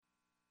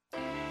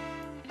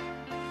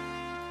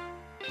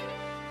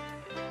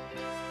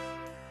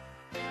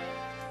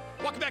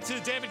Welcome back to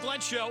the David Glenn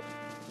Show.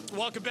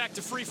 Welcome back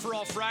to Free for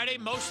All Friday.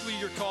 Mostly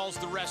your calls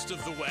the rest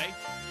of the way.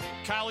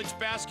 College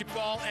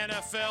basketball,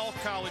 NFL,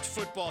 college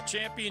football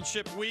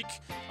championship week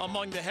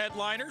among the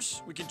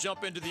headliners. We can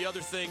jump into the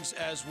other things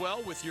as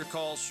well with your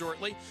calls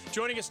shortly.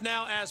 Joining us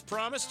now, as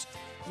promised,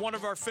 one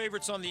of our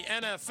favorites on the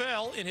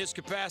NFL in his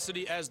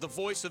capacity as the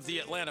voice of the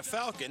Atlanta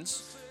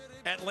Falcons.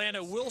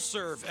 Atlanta will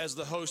serve as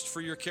the host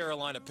for your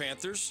Carolina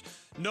Panthers.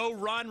 No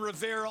Ron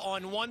Rivera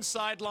on one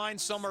sideline.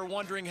 Some are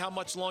wondering how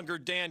much longer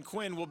Dan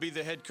Quinn will be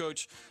the head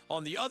coach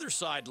on the other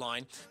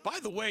sideline. By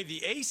the way,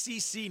 the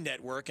ACC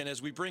network, and as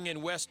we bring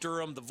in Wes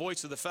Durham, the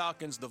voice of the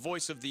Falcons, the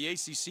voice of the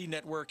ACC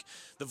network,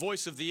 the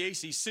voice of the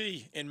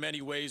ACC in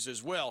many ways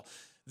as well,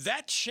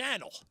 that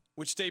channel,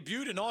 which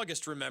debuted in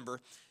August,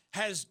 remember,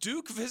 has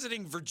Duke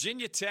visiting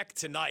Virginia Tech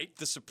tonight,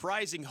 the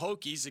surprising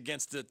Hokies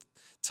against the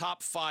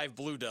top 5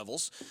 Blue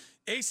Devils.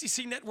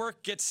 ACC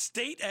Network gets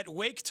State at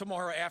Wake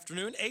tomorrow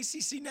afternoon.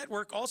 ACC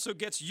Network also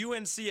gets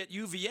UNC at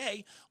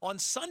UVA on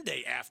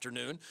Sunday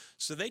afternoon.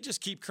 So they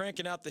just keep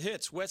cranking out the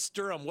hits. Wes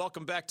Durham,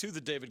 welcome back to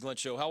the David Glenn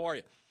Show. How are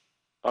you?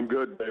 I'm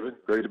good, David.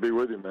 Great to be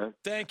with you, man.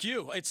 Thank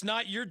you. It's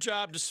not your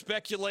job to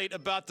speculate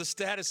about the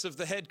status of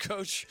the head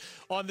coach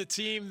on the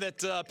team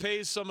that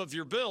pays some of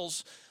your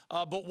bills.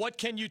 But what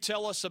can you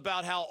tell us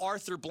about how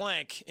Arthur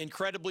Blank,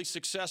 incredibly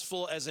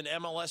successful as an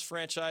MLS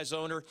franchise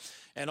owner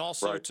and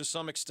also to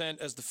some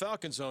extent as the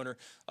Falcons owner,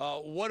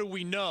 what do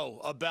we know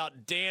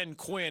about Dan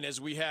Quinn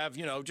as we have,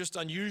 just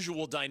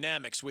unusual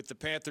dynamics with the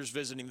Panthers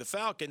visiting the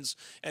Falcons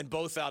and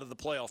both out of the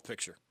playoff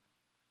picture?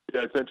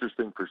 Yeah, it's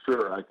interesting for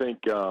sure. I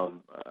think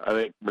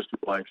Mr.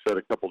 Blank said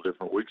a couple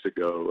different weeks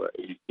ago,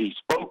 he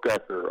spoke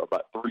after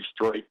about 3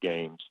 straight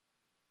games.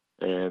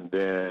 And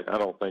then I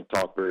don't think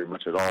talked very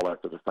much at all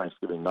after the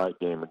Thanksgiving night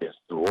game against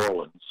New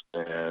Orleans.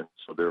 And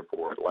so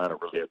therefore Atlanta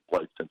really had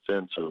played since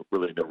then, so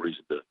really no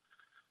reason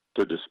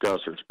to discuss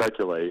or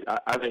speculate.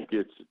 I think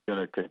it's going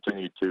to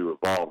continue to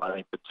evolve. I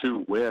think the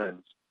 2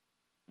 wins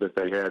that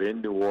they had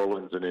in New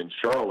Orleans and in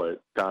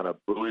Charlotte kind of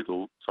buoyed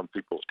some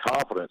people's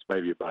confidence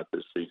maybe about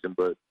this season,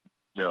 but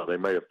they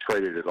may have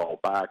traded it all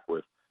back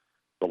with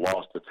the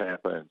loss to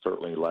Tampa and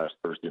certainly last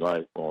Thursday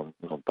night on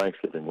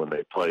Thanksgiving when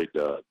they played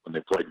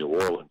New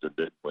Orleans and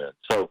didn't win.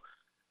 So,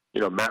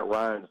 Matt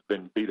Ryan's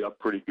been beat up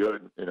pretty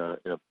good in a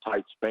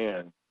tight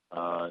span.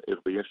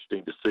 It'll be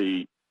interesting to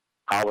see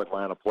how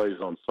Atlanta plays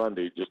on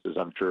Sunday, just as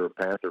I'm sure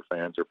Panther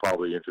fans are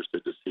probably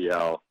interested to see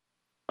how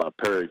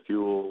Perry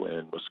Fewell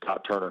and with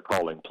Scott Turner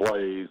calling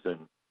plays and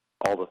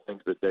all the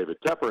things that David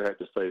Tepper had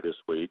to say this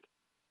week.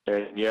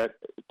 And yet,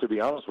 to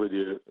be honest with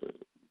you,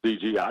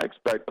 DG, I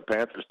expect the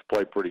Panthers to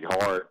play pretty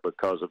hard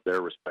because of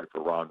their respect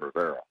for Ron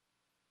Rivera.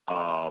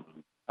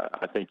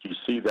 I think you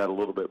see that a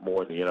little bit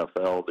more in the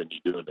NFL than you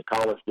do in the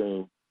college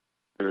game.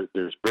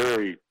 There's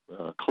very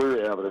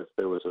clear evidence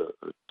there was a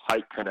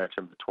tight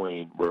connection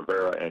between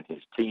Rivera and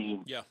his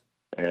team. Yeah.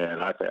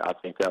 And I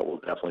think that will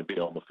definitely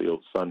be on the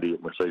field Sunday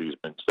at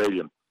Mercedes-Benz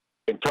Stadium.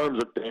 In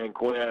terms of Dan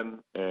Quinn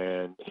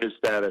and his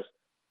status,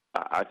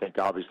 I think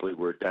obviously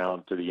we're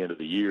down to the end of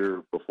the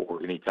year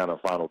before any kind of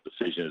final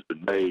decision has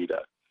been made.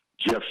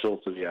 Jeff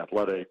Schultz of The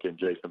Athletic and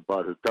Jason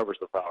Budd, who covers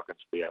the Falcons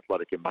for The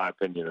Athletic, in my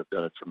opinion, have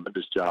done a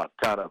tremendous job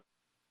kind of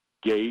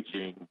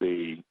gauging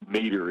the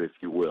meter, if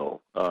you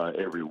will,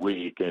 every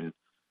week. And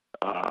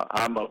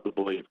I'm of the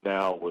belief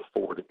now with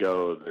 4 to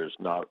go, there's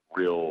not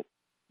real,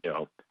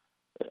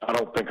 I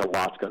don't think a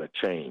lot's going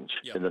to change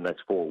in the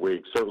next 4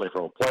 weeks, certainly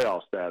from a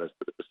playoff status.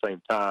 But at the same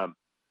time,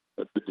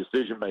 the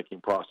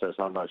decision-making process,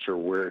 I'm not sure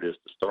where it is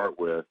to start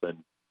with. And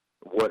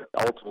what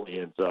ultimately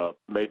ends up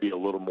may be a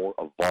little more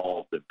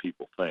evolved than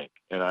people think.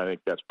 And I think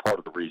that's part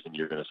of the reason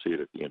you're going to see it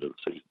at the end of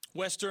the season.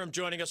 Wes Durham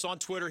joining us on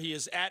Twitter. He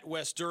is at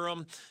Wes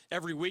Durham.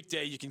 Every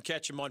weekday you can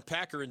catch him on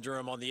Packer and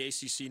Durham on the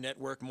ACC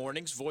Network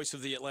mornings. Voice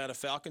of the Atlanta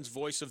Falcons,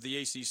 voice of the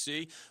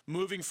ACC.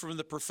 Moving from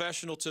the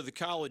professional to the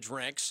college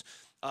ranks.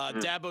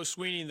 Dabo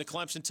Swinney and the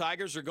Clemson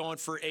Tigers are going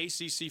for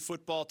ACC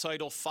football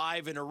title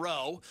 5 in a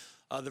row.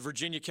 The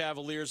Virginia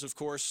Cavaliers, of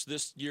course,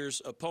 this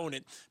year's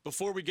opponent.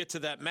 Before we get to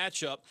that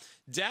matchup,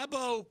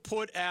 Dabo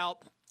put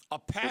out a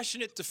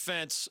passionate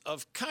defense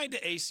of kind of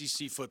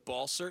ACC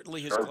football,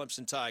 certainly his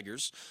Clemson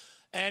Tigers,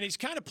 and he's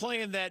kind of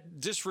playing that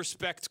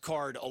disrespect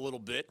card a little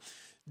bit.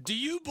 Do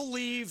you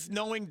believe,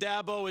 knowing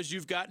Dabo as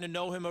you've gotten to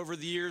know him over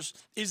the years,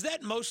 is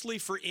that mostly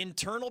for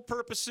internal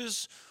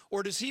purposes,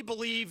 or does he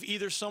believe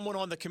either someone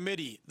on the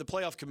committee, the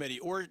playoff committee,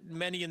 or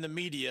many in the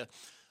media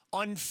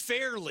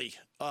unfairly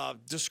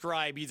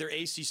describe either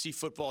ACC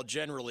football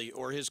generally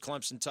or his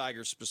Clemson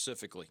Tigers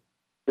specifically?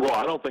 Well,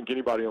 I don't think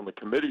anybody on the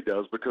committee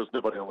does because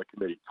nobody on the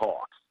committee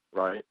talks,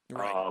 right?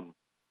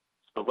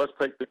 So let's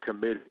take the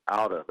committee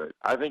out of it.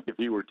 I think if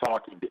he were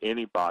talking to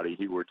anybody,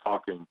 he was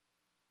talking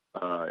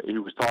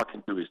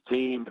to his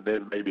team and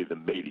then maybe the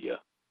media.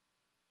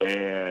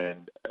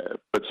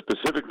 But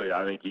specifically,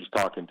 I think he's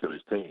talking to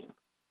his team.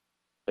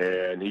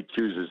 And he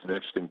chooses an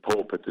interesting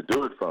pulpit to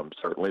do it from,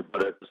 certainly.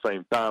 But at the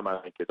same time, I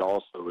think it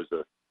also is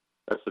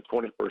that's the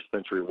 21st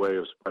century way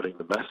of spreading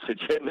the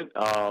message, isn't it?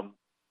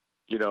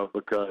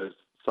 Because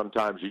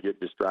sometimes you get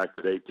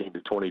distracted 18 to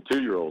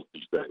 22-year-olds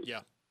these days.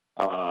 Yeah.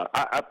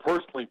 I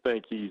personally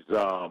think he's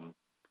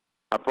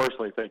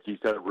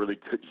had a really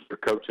good year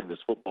coaching this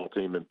football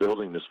team and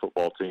building this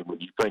football team. When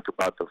you think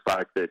about the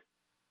fact that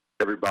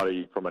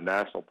everybody from a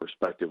national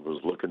perspective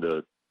was looking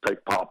to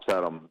take pops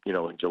at him,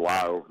 in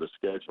July over the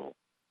schedule.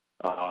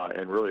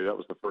 And really that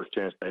was the first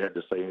chance they had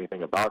to say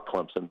anything about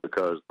Clemson,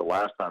 because the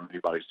last time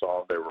anybody saw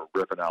them, they were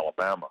ripping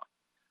Alabama.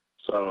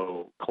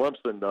 So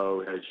Clemson,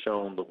 though, has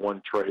shown the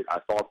one trait I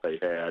thought they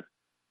had,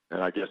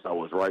 and I guess I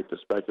was right to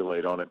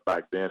speculate on it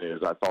back then,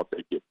 is I thought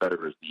they'd get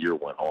better as the year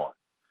went on.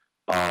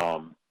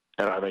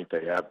 And I think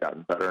they have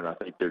gotten better, and I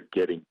think they're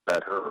getting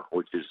better,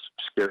 which is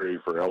scary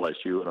for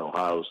LSU and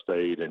Ohio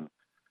State and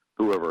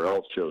whoever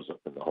else shows up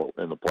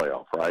in the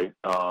playoff, right?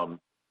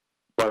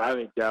 But I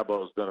think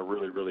Dabo's done a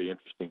really, really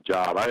interesting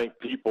job. I think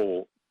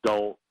people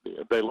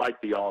they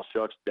like the all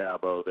shucks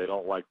Dabo. They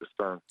don't like the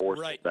stern force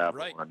of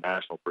Dabo on a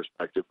national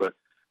perspective. But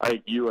I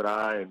think you and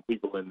I and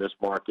people in this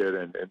market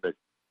and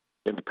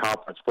in the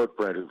conference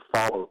footprint who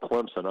follow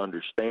Clemson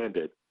understand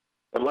it.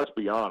 And let's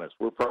be honest,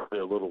 we're probably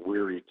a little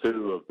weary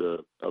too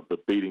of the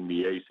beating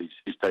the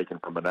ACC's taken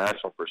from a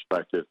national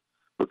perspective,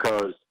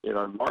 because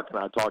Mark and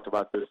I talked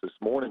about this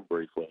morning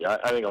briefly.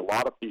 I think a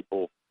lot of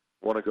people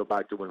want to go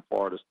back to when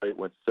Florida State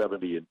went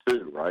 70-2,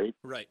 right?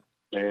 Right.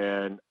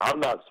 And I'm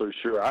not so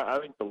sure. I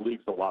think the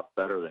league's a lot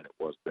better than it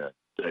was then,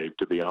 Dave,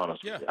 to be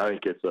honest with you. I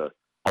think it's a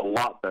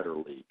lot better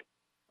league.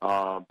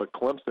 But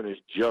Clemson is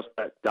just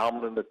that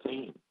dominant a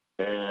team.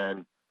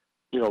 And,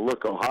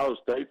 look, Ohio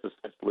State's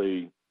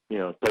essentially,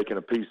 taking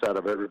a piece out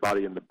of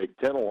everybody in the Big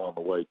Ten along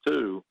the way,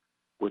 too,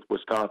 with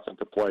Wisconsin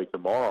to play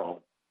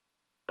tomorrow.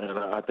 And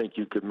I think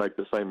you could make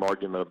the same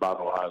argument about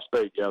Ohio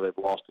State. Yeah, they've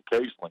lost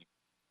occasionally.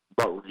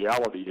 But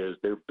reality is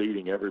they're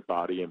beating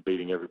everybody and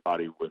beating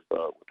everybody with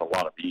a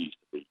lot of ease,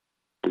 to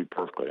be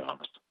perfectly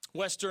honest.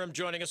 Wes Durham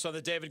joining us on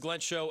the David Glenn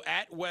Show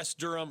at Wes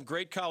Durham.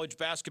 Great college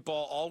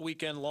basketball all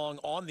weekend long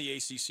on the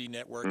ACC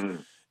Network.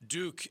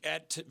 Duke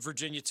at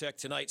Virginia Tech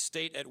tonight,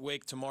 State at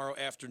Wake tomorrow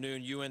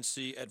afternoon,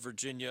 UNC at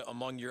Virginia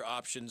among your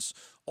options.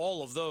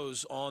 All of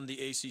those on the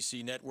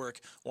ACC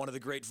Network. One of the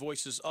great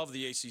voices of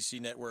the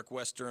ACC Network,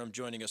 Wes Durham,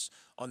 joining us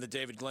on the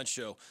David Glenn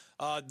Show.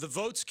 The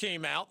votes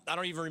came out. I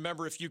don't even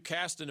remember if you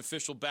cast an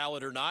official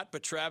ballot or not,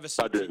 but Travis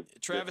Etienne,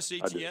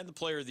 the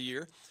Player of the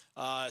Year.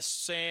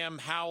 Sam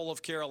Howell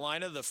of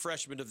Carolina, the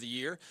Freshman of the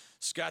Year.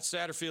 Scott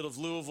Satterfield of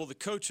Louisville, the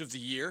Coach of the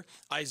Year.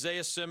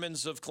 Isaiah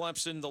Simmons of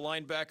Clemson, the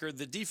linebacker,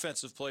 the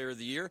Defensive Player of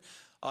the Year.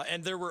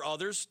 And there were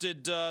others.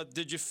 Did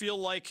you feel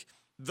like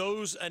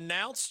those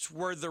announced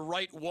were the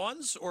right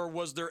ones, or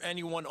was there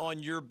anyone on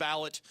your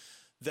ballot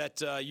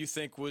that you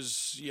think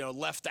was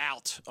left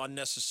out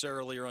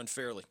unnecessarily or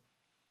unfairly?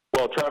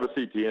 Well, Travis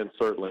Etienne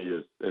certainly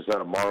has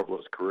had a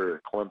marvelous career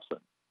at Clemson,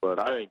 but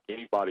I think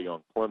anybody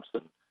on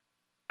Clemson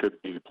could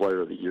be the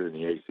Player of the Year in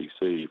the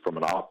ACC from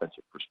an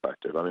offensive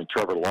perspective. I mean,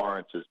 Trevor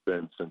Lawrence has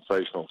been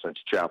sensational since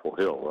Chapel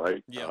Hill,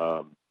 right?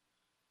 Yeah.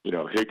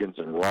 Higgins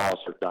and Ross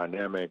are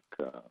dynamic.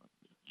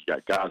 You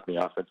got guys in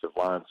the offensive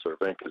line.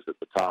 Cervenka's at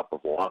the top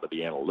of a lot of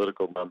the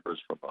analytical numbers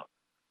from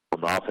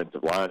an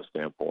offensive line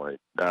standpoint.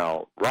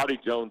 Now, Roddy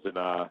Jones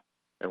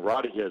and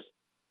Roddy has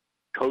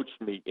coached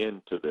me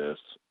into this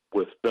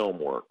with film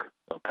work,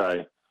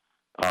 okay?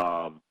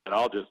 And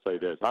I'll just say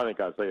this. I think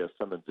Isaiah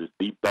Simmons is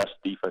the best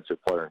defensive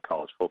player in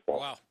college football.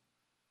 Wow.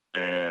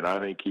 And I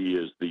think he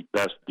is the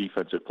best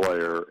defensive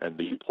player and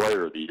the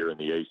Player of the Year in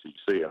the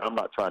ACC. And I'm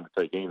not trying to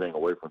take anything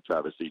away from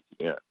Travis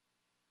Etienne.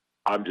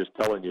 I'm just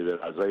telling you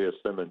that Isaiah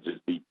Simmons is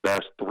the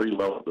best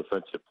three-level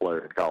defensive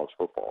player in college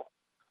football.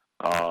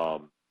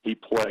 He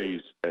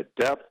plays at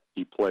depth.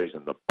 He plays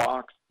in the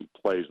box. He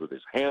plays with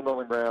his hand on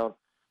the ground.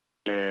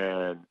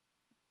 And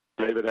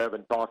David,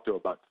 having talked to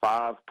about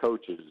 5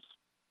 coaches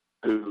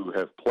who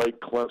have played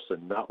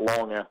Clemson not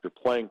long after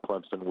playing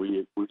Clemson,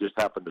 we just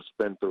happened to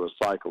spin through a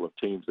cycle of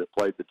teams that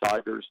played the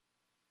Tigers.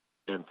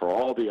 And for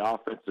all the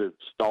offensive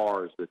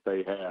stars that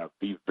they have,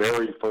 the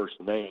very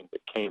first name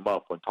that came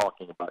up when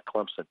talking about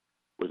Clemson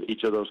with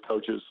each of those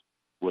coaches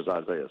was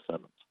Isaiah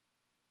Simmons.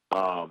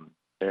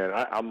 And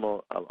I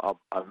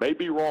may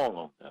be wrong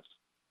on this,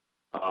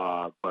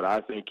 but I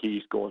think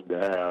he's going to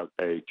have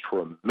a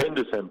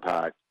tremendous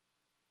impact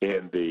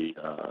in the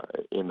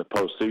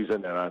postseason,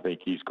 and I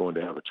think he's going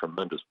to have a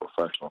tremendous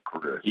professional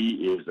career.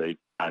 He is a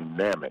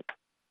dynamic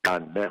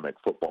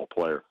football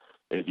player.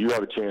 And if you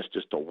have a chance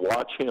just to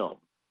watch him,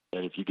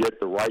 and if you get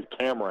the right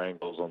camera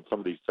angles on some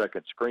of these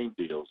second screen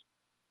deals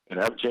and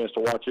have a chance to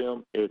watch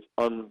him, it's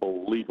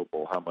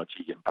unbelievable how much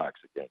he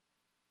impacts the game.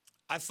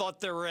 I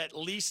thought there were at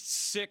least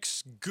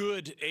 6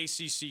 good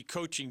ACC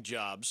coaching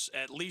jobs,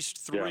 at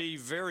least 3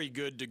 very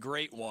good to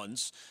great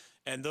ones,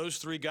 and those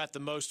 3 got the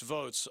most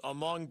votes.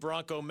 Among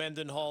Bronco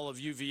Mendenhall of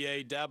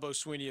UVA, Dabo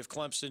Swinney of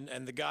Clemson,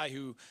 and the guy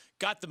who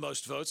got the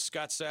most votes,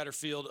 Scott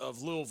Satterfield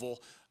of Louisville.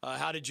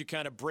 How did you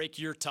kind of break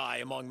your tie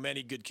among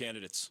many good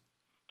candidates?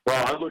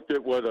 Well, I looked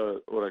at what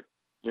a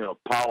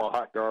pile of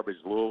hot garbage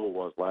Louisville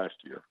was last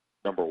year,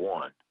 number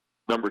 1.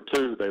 Number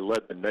 2, they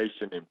led the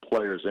nation in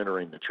players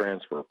entering the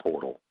transfer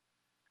portal.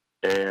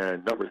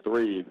 And number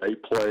three, they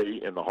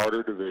play in the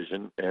harder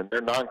division, and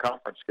their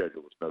non-conference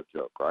schedule is no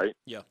joke, right?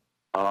 Yeah.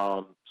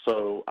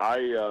 So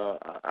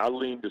I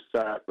leaned to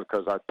Sat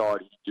because I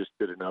thought he just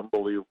did an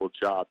unbelievable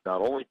job,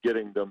 not only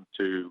getting them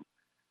to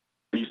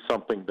be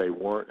something they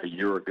weren't a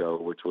year ago,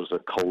 which was a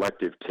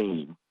collective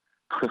team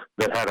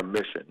that had a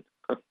mission,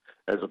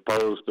 as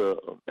opposed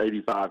to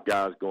 85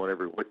 guys going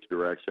every which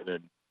direction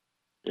and,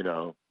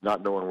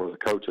 not knowing where the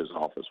coach's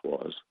office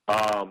was.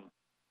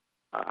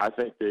 I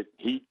think that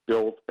he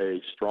built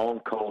a strong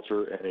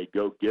culture and a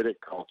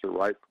go-get-it culture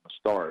right from the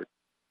start.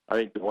 I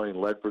think Dwayne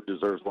Ledford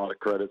deserves a lot of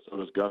credit. So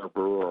does Gunnar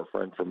Brewer, our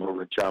friend from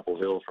over in Chapel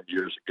Hill from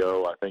years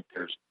ago. I think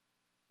there's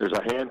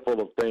a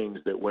handful of things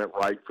that went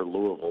right for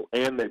Louisville,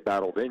 and they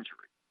battled injury.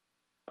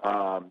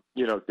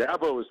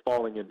 Dabo is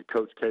falling into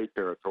Coach K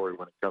territory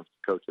when it comes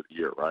to Coach of the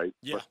Year, right?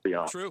 Yeah, let's be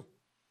honest. True.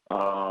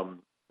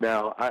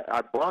 Now,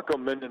 Bronco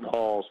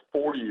Mendenhall's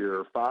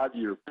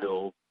 5-year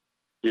build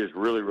is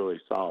really, really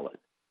solid.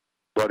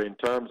 But in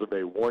terms of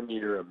a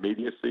one-year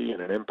immediacy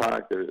and an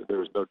impact,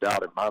 there's no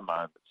doubt in my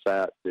mind that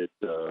Sat did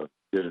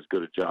as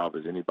good a job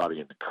as anybody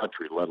in the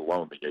country, let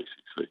alone the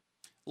ACC.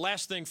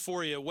 Last thing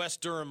for you, Wes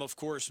Durham, of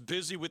course,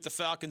 busy with the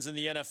Falcons in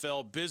the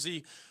NFL,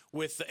 busy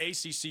with the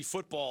ACC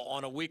football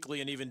on a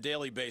weekly and even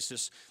daily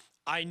basis.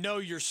 I know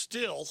you're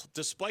still,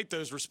 despite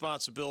those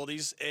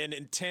responsibilities, an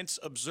intense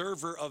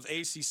observer of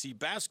ACC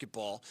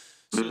basketball.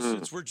 So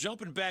since we're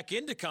jumping back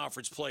into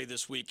conference play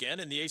this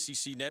weekend, and the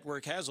ACC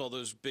network has all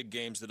those big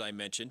games that I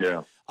mentioned,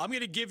 I'm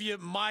going to give you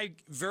my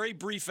very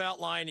brief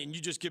outline, and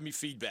you just give me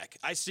feedback.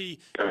 I see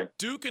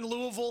Duke and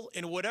Louisville,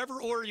 in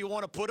whatever order you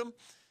want to put them,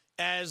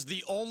 as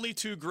the only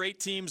two great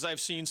teams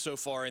I've seen so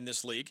far in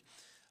this league.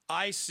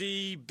 I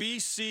see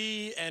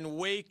BC and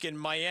Wake and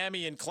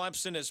Miami and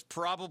Clemson as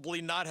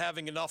probably not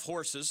having enough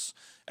horses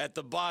at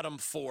the bottom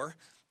four.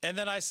 And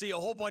then I see a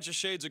whole bunch of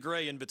shades of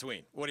gray in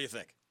between. What do you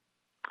think?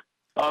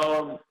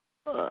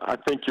 I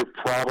think you're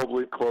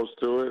probably close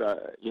to it.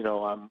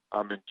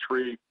 I'm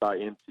intrigued by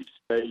NC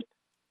State.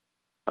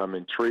 I'm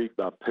intrigued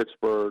by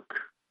Pittsburgh.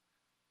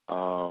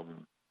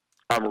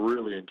 I'm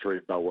really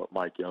intrigued by what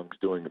Mike Young's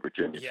doing at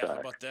Virginia Tech. Yeah, how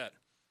about that?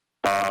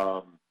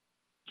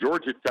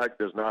 Georgia Tech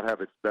does not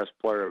have its best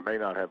player, may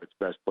not have its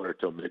best player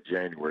until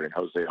mid-January, in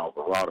Jose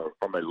Alvarado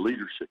from a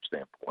leadership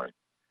standpoint.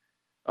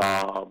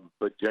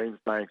 But James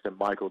Banks and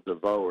Michael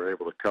DeVoe are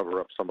able to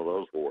cover up some of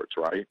those warts,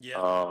 right? Yeah.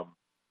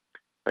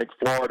 I think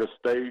Florida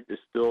State is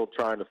still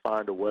trying to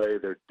find a way.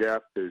 Their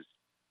depth is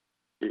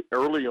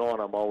early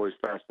on. I'm always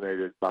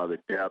fascinated by the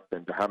depth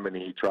and how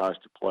many he tries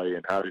to play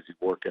and how does he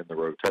work in the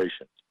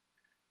rotations.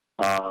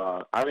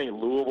 I think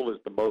Louisville is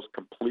the most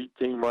complete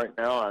team right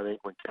now. I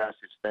think when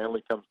Cassius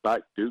Stanley comes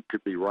back, Duke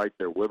could be right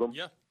there with them.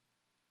 Yeah.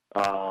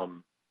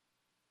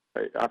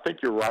 I think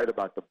you're right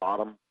about the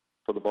bottom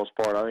for the most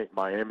part. I think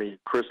Miami,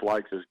 Chris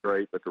Likes is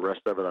great, but the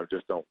rest of it I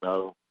just don't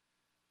know.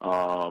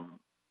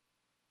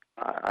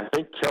 I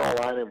think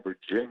Carolina and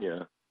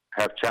Virginia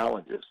have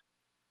challenges.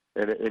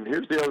 And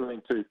here's the other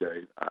thing, too,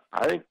 Dave.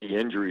 I think the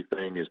injury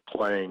thing is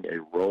playing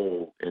a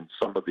role in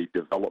some of the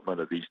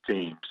development of these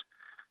teams.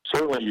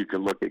 Certainly you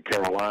can look at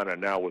Carolina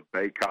now with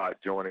Baycott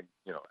joining,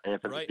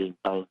 Anthony being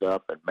banged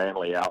up and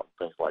Manley out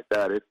and things like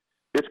that.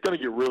 It's going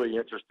to get really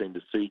interesting to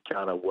see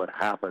kind of what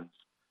happens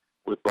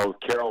with both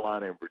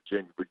Carolina and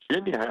Virginia.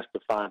 Virginia has to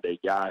find a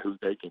guy who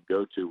they can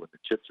go to when the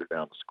chips are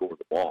down to score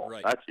the ball.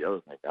 Right. That's the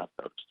other thing I've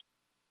noticed.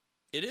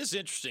 It is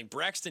interesting.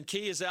 Braxton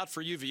Key is out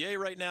for UVA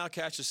right now.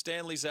 Cassius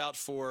Stanley's out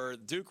for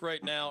Duke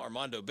right now.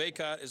 Armando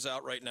Baycott is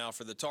out right now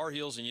for the Tar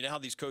Heels. And you know how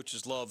these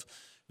coaches love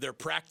their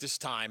practice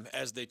time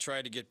as they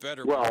try to get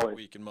better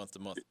week and month to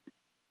month.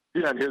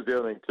 Yeah, and here's the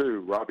other thing, too.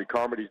 Robbie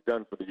Carmody's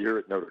done for the year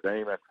at Notre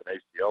Dame after an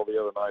ACL the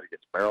other night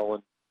against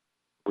Maryland.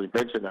 We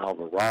mentioned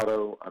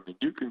Alvarado. I mean,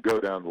 you can go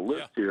down the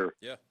list here.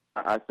 Yeah.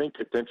 I think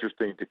it's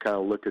interesting to kind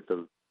of look at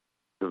the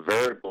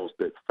variables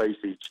that face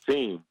each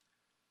team.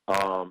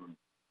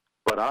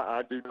 But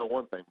I do know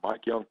one thing.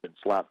 Mike Young can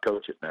slap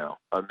coach it now.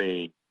 I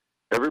mean,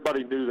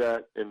 everybody knew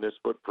that in this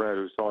footprint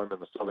who saw him in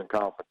the Southern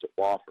Conference at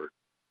Wofford.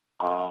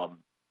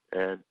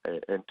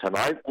 And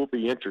tonight will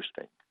be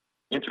interesting.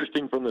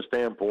 Interesting from the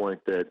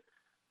standpoint that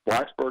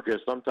Blacksburg has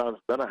sometimes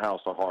been a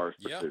house of horrors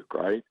for Duke,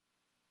 right?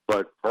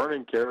 But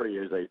Vernon Carey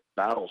is a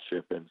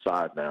battleship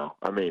inside now.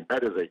 I mean,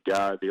 that is a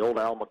guy, the old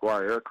Al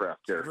McGuire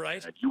aircraft carrier.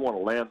 Right. And you want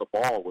to land the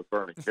ball with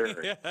Vernon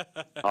Carey.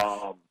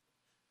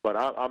 But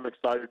I'm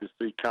excited to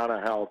see kind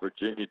of how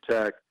Virginia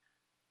Tech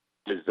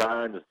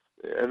designed,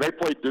 and they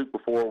played Duke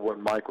before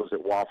when Mike was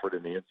at Wofford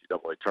in the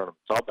NCAA tournament.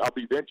 So I'll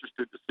be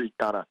interested to see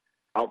kind of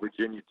how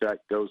Virginia Tech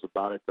goes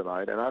about it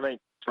tonight. And I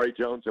think Trey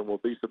Jones and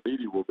Wabisa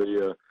Beatty will be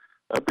a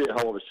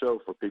hell of a show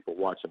for people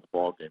watching the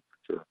ball game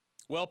for sure.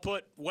 Well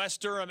put. Wes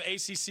Durham,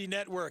 ACC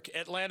Network,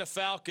 Atlanta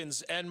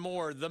Falcons, and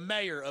more. The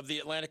mayor of the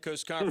Atlantic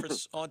Coast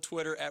Conference on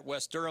Twitter at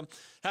Wes Durham.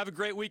 Have a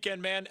great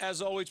weekend, man.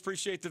 As always,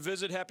 appreciate the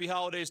visit. Happy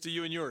holidays to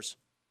you and yours.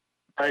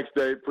 Thanks,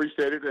 Dave.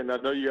 Appreciate it. And I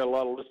know you got a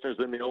lot of listeners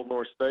in the Old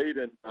North State,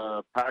 and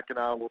Pack and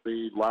I will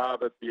be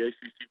live at the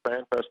ACC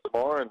Fan Fest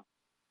tomorrow, and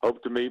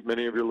hope to meet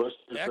many of your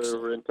listeners that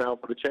are in town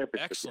for the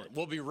championship. Excellent. game.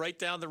 We'll be right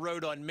down the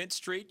road on Mint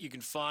Street. You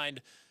can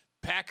find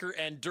Packer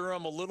and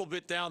Durham a little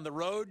bit down the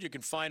road. You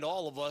can find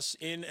all of us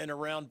in and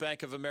around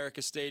Bank of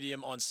America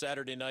Stadium on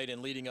Saturday night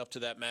and leading up to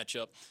that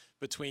matchup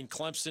between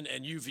Clemson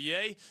and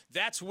UVA.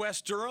 That's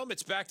West Durham.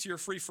 It's back to your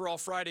Free-for-All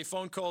Friday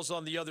phone calls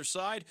on the other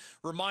side.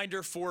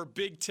 Reminder for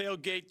Big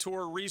Tailgate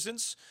Tour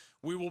reasons,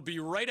 we will be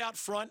right out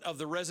front of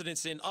the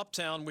Residence Inn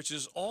Uptown, which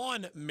is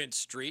on Mint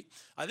Street.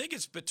 I think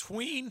it's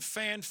between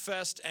Fan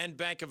Fest and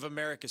Bank of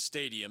America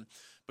Stadium.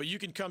 But you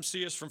can come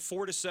see us from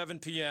 4 to 7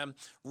 p.m.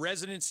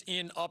 Residence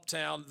Inn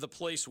Uptown, the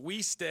place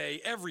we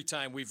stay every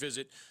time we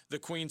visit the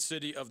Queen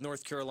City of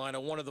North Carolina,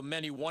 one of the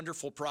many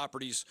wonderful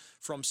properties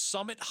from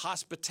Summit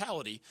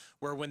Hospitality,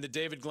 where when the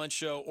David Glenn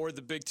Show or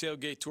the Big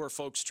Tailgate Tour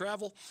folks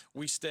travel,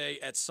 we stay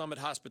at Summit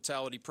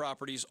Hospitality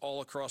properties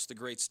all across the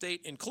great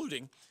state,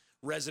 including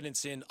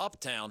Residence Inn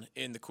Uptown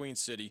in the Queen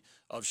City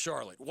of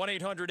Charlotte.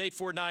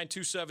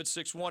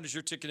 1-800-849-2761 is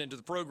your ticket into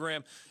the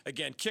program.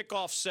 Again,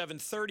 kickoff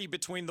 7:30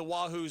 between the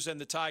Wahoos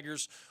and the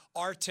Tigers.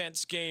 Our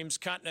tents, games,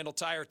 Continental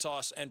Tire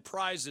Toss, and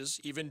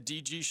prizes, even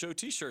DG Show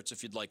T-shirts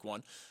if you'd like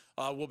one.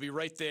 We'll be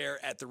right there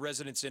at the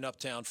Residence Inn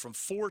Uptown from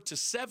 4 to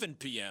 7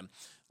 p.m.,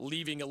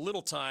 leaving a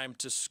little time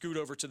to scoot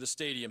over to the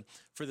stadium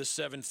for the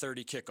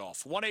 7:30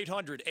 kickoff.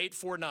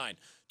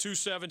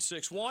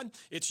 1-800-849-2761.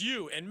 It's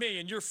you and me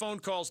and your phone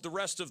calls the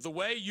rest of the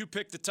way. You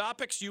pick the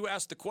topics, you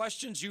ask the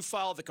questions, you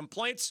file the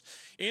complaints.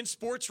 In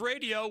sports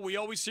radio, we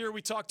always hear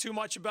we talk too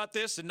much about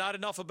this and not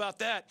enough about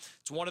that.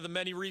 It's one of the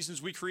many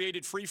reasons we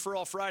created Free for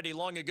All Friday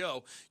long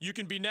ago. You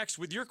can be next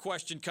with your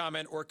question,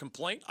 comment, or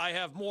complaint. I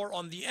have more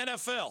on the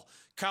NFL,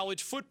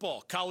 college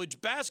football,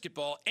 college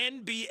basketball,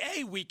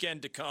 NBA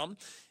weekend to come.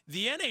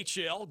 The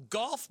NHL,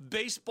 golf,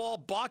 baseball,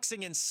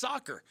 boxing, and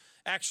soccer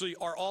actually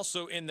are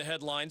also in the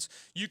headlines.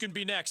 You can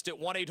be next at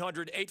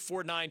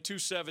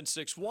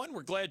 1-800-849-2761.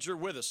 We're glad you're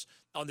with us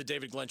on The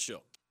David Glenn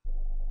Show.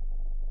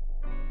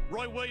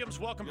 Roy Williams,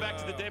 welcome back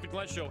to The David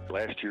Glenn Show.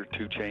 Last year,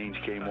 2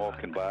 Chainz came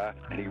walking by,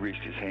 and he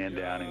reached his hand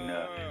down and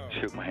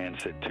shook my hand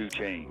and said, 2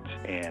 Chainz.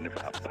 And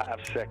about 5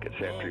 seconds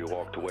after he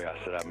walked away, I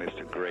said, I missed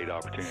a great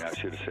opportunity. I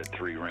should have said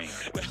 3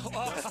 rings.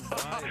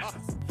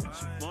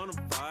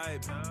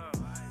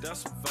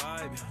 That's a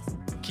vibe.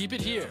 Keep it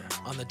here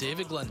on The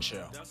David Glenn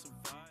Show.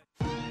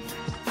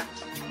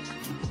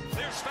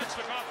 There's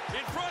Svechnikov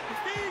in front.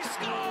 He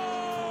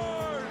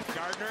scores!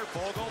 Gardner,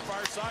 Fogle,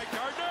 far side.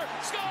 Gardner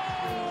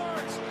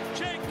scores!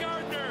 Jake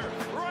Gardner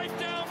right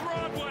down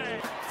Broadway.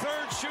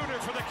 Third shooter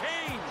for the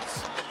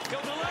Canes.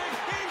 Gildeling,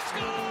 he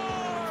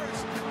scores!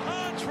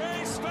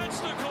 Andrei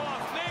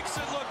Svechnikov makes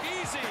it look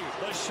easy.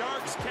 The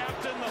Sharks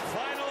captain, the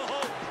final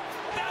hope.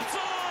 That's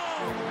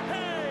all!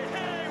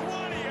 Hey,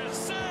 what do you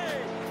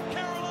say?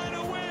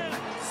 Carolina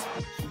wins!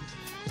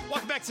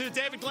 Welcome back to the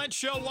David Glenn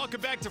Show.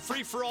 Welcome back to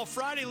Free for All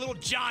Friday. A little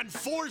John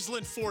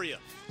Forsland for you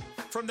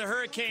from the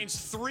Hurricanes'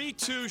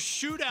 3-2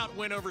 shootout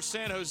win over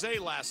San Jose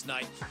last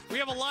night. We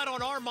have a lot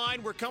on our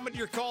mind. We're coming to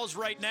your calls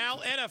right now.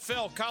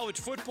 NFL,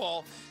 college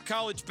football,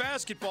 college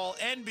basketball,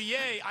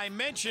 NBA. I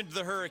mentioned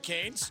the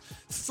Hurricanes.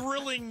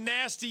 Thrilling,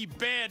 nasty,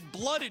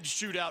 bad-blooded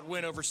shootout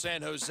win over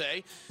San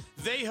Jose.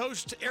 They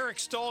host Eric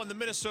Stahl and the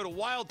Minnesota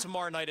Wild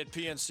tomorrow night at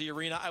PNC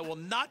Arena. I will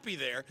not be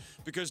there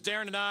because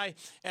Darren and I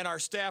and our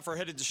staff are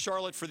headed to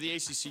Charlotte for the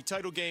ACC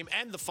title game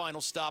and the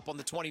final stop on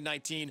the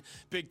 2019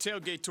 Big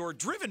Tailgate Tour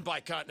driven by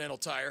Continental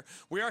Tire.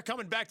 We are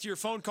coming back to your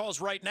phone calls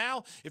right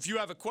now. If you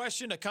have a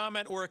question, a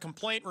comment, or a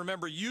complaint,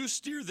 remember you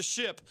steer the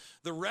ship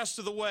the rest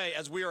of the way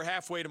as we are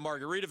halfway to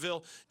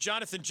Margaritaville.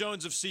 Jonathan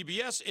Jones of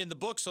CBS in the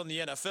books on the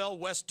NFL.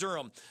 Wes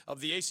Durham of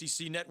the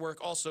ACC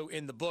Network also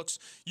in the books.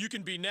 You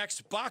can be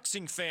next.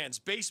 Boxing fans,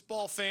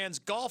 baseball fans,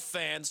 golf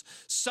fans,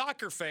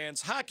 soccer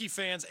fans, hockey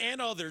fans, and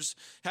others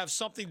have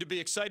something to be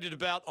excited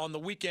about on the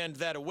weekend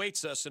that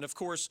awaits us. And, of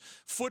course,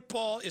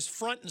 football is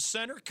front and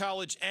center,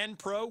 college and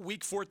pro,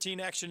 Week 14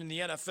 action in the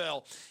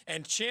NFL,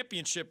 and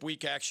championship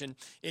week action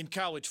in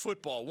college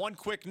football. One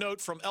quick note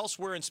from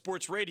elsewhere in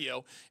sports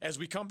radio as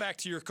we come back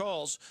to your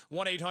calls,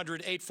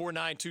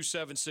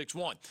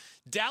 1-800-849-2761.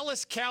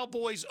 Dallas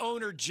Cowboys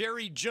owner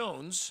Jerry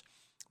Jones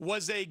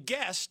was a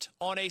guest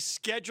on a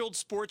scheduled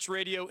sports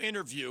radio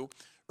interview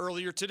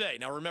earlier today.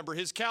 Now, remember,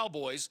 his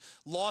Cowboys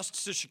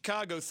lost to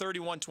Chicago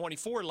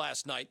 31-24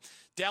 last night.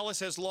 Dallas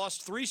has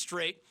lost 3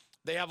 straight.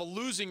 They have a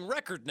losing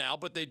record now,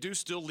 but they do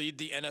still lead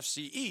the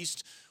NFC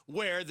East,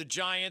 where the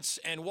Giants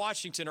and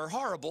Washington are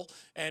horrible,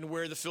 and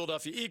where the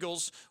Philadelphia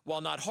Eagles, while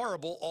not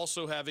horrible,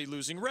 also have a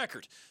losing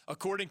record.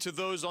 According to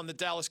those on the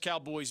Dallas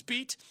Cowboys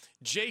beat,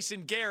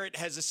 Jason Garrett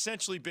has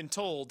essentially been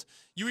told,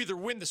 you either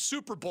win the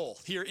Super Bowl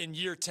here in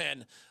year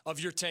 10 of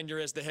your tenure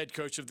as the head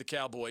coach of the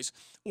Cowboys,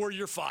 or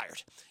you're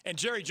fired. And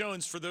Jerry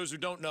Jones, for those who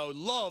don't know,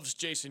 loves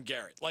Jason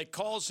Garrett,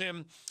 calls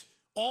him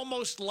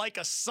almost like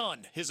a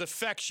son, his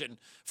affection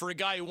for a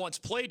guy who once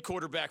played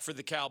quarterback for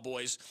the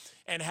Cowboys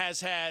and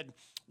has had,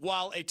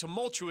 while a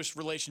tumultuous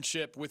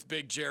relationship with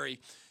Big Jerry,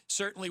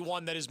 certainly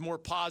one that is more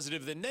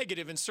positive than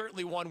negative, and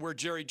certainly one where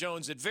Jerry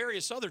Jones at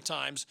various other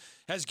times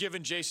has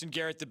given Jason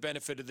Garrett the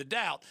benefit of the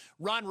doubt.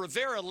 Ron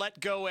Rivera let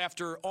go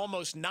after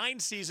almost 9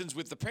 seasons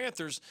with the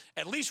Panthers.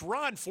 At least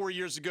Ron 4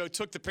 years ago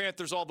took the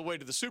Panthers all the way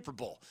to the Super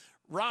Bowl.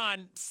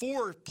 Ron,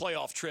 4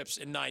 playoff trips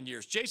in 9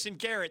 years. Jason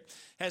Garrett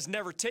has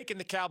never taken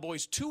the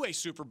Cowboys to a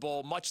Super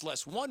Bowl, much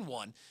less won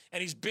one,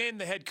 and he's been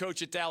the head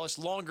coach at Dallas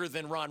longer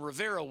than Ron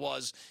Rivera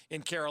was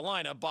in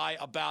Carolina by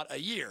about a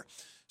year.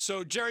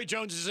 So Jerry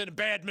Jones is in a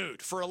bad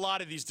mood for a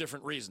lot of these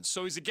different reasons.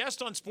 So he's a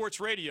guest on sports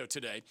radio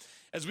today.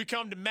 As we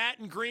come to Matt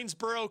in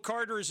Greensboro,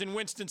 Carter is in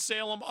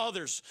Winston-Salem,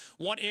 others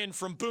want in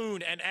from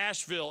Boone and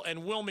Asheville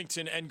and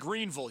Wilmington and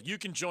Greenville. You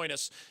can join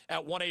us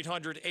at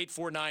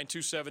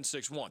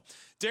 1-800-849-2761.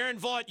 Darren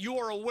Vaught, you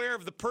are aware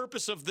of the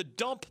purpose of the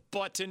dump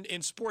button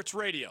in sports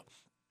radio.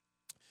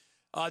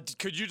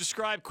 Could you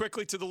describe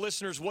quickly to the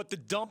listeners what the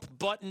dump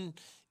button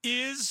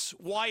is,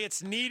 why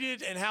it's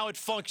needed, and how it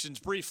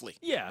functions briefly?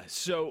 Yeah,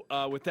 so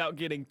without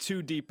getting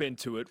too deep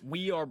into it,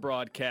 we are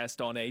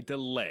broadcast on a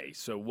delay.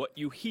 So what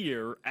you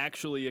hear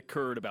actually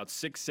occurred about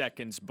 6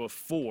 seconds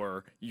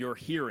before you're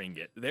hearing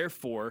it.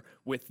 Therefore,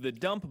 with the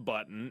dump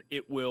button,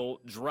 it will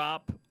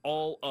drop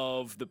all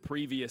of the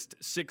previous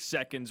 6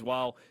 seconds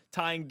while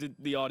tying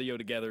the audio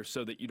together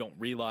so that you don't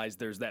realize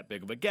there's that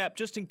big of a gap,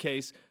 just in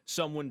case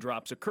someone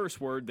drops a curse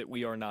word that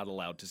we are not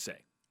allowed to say.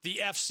 The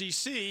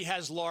FCC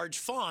has large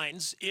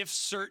fines if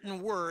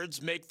certain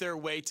words make their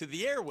way to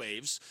the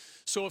airwaves.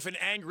 So if an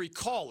angry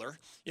caller,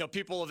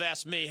 people have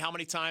asked me how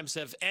many times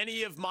have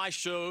any of my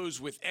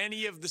shows with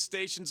any of the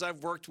stations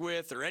I've worked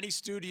with or any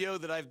studio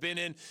that I've been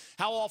in,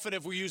 how often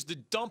have we used the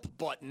dump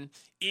button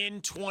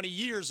in 20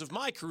 years of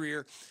my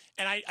career?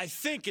 And I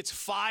think it's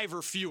 5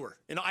 or fewer.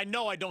 And I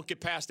know I don't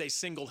get past a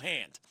single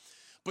hand.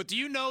 But do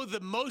you know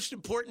the most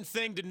important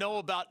thing to know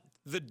about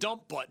the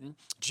dump button?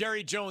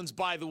 Jerry Jones,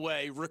 by the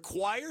way,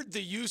 required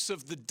the use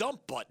of the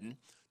dump button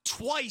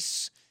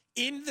twice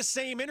in the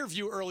same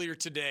interview earlier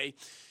today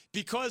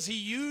because he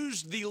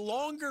used the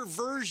longer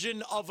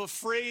version of a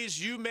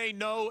phrase you may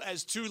know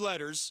as 2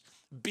 letters,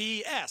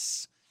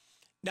 BS.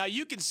 Now,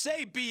 you can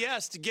say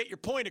BS to get your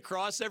point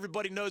across.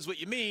 Everybody knows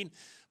what you mean,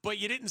 but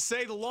you didn't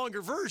say the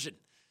longer version.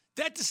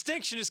 That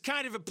distinction is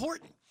kind of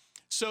important.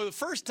 So the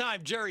first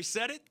time Jerry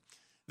said it,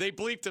 they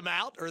bleeped him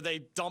out, or they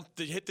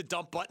hit the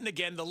dump button.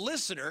 Again, the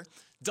listener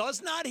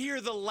does not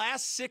hear the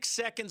last 6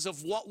 seconds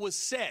of what was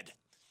said.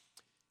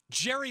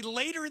 Jerry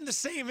later in the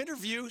same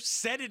interview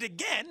said it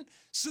again,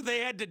 so they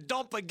had to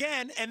dump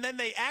again, and then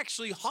they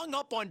actually hung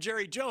up on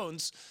Jerry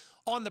Jones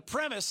on the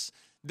premise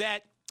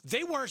that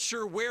they weren't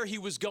sure where he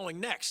was going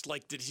next.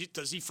 Like,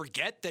 does he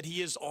forget that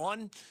he is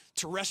on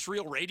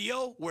terrestrial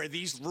radio where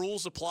these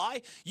rules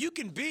apply? You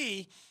can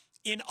be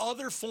in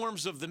other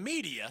forms of the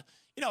media.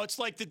 It's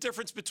like the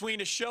difference between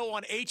a show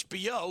on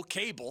HBO,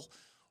 cable,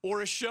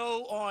 or a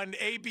show on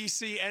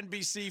ABC,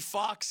 NBC,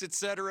 Fox,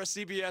 etc.,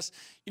 CBS,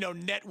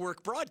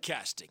 network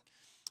broadcasting.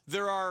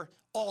 There are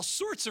all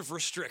sorts of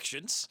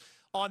restrictions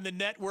on the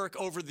network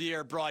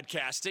over-the-air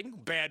broadcasting,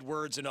 bad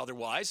words and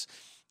otherwise,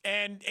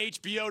 and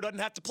HBO doesn't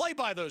have to play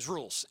by those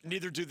rules.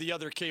 Neither do the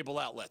other cable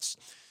outlets.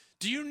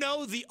 Do you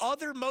know the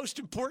other most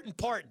important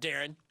part,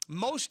 Darren?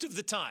 Most of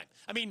the time,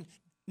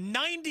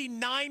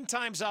 99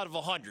 times out of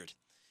 100,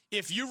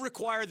 if you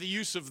require the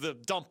use of the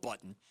dump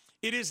button,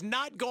 it is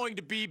not going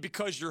to be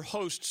because your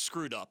host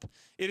screwed up.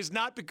 It is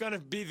not going to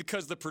be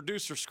because the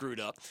producer screwed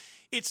up.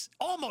 It's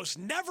almost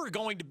never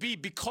going to be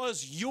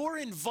because your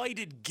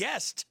invited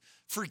guest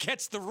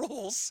forgets the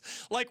rules.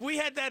 Like we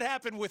had that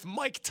happen with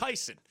Mike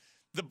Tyson.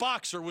 The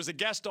boxer was a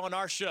guest on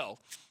our show,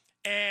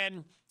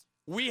 and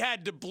we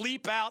had to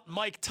bleep out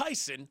Mike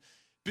Tyson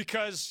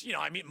because,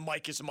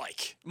 Mike is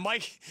Mike.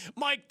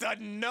 Mike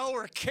doesn't know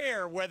or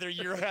care whether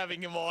you're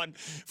having him on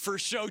for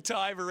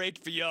Showtime or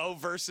HBO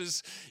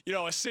versus,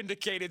 a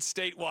syndicated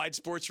statewide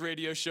sports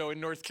radio show in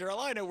North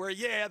Carolina where,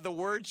 the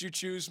words you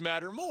choose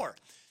matter more.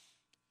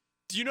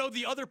 Do you know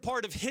the other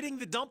part of hitting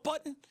the dump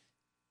button?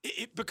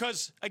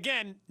 Because,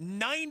 again,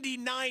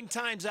 99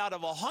 times out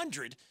of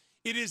 100,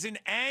 it is an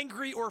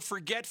angry or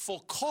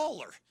forgetful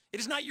caller. It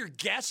is not your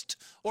guest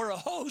or a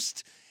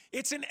host.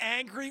 It's an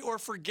angry or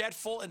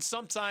forgetful and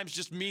sometimes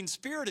just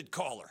mean-spirited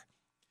caller.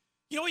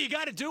 You know what you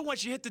got to do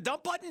once you hit the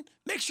dump button?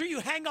 Make sure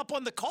you hang up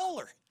on the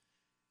caller.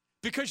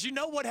 Because you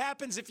know what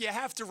happens if you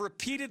have to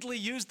repeatedly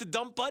use the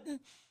dump button?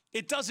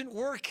 It doesn't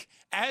work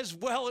as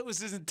well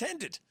as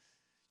intended.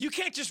 You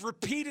can't just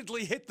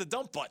repeatedly hit the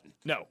dump button.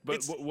 No,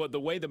 but the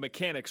way the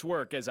mechanics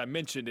work, as I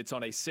mentioned, it's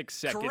on a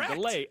 6-second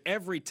delay.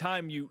 Every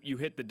time you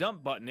hit the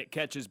dump button, it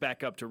catches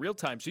back up to real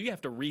time, so you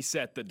have to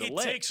reset the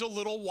delay. It takes a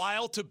little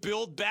while to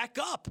build back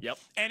up. Yep.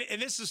 And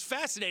this is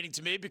fascinating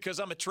to me because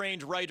I'm a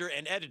trained writer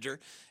and editor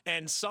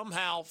and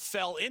somehow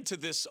fell into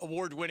this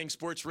award-winning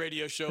sports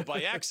radio show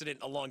by accident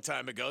a long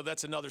time ago.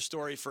 That's another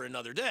story for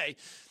another day.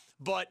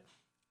 But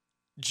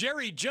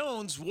Jerry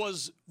Jones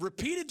was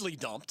repeatedly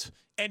dumped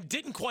and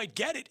didn't quite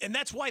get it, and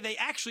that's why they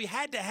actually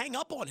had to hang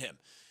up on him.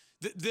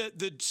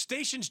 The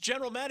station's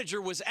general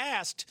manager was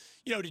asked,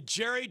 did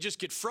Jerry just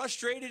get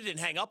frustrated and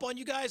hang up on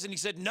you guys? And he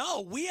said,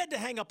 no, we had to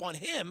hang up on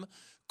him,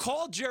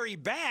 call Jerry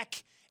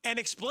back, and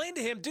explain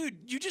to him, dude,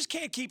 you just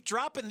can't keep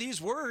dropping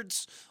these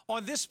words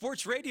on this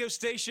sports radio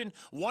station,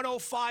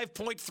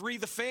 105.3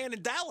 The Fan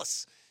in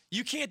Dallas.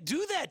 You can't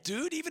do that,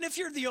 dude, even if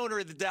you're the owner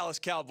of the Dallas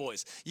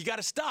Cowboys. You got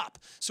to stop.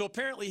 So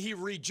apparently he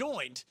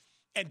rejoined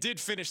and did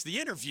finish the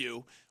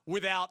interview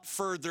without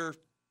further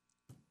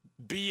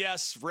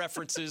BS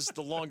references,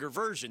 the longer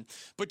version.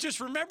 But just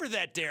remember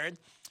that, Darren.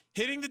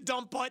 Hitting the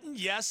dump button,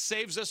 yes,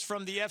 saves us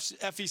from the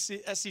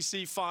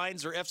SEC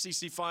fines or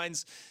FCC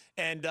fines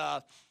and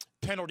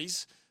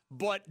penalties.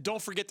 But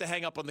don't forget to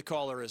hang up on the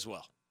caller as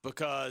well,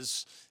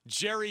 because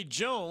Jerry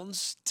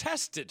Jones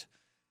tested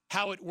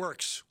how it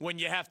works when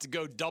you have to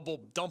go double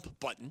dump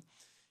button,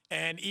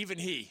 and even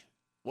he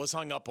was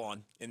hung up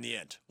on in the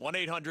end.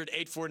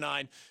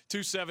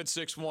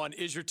 1-800-849-2761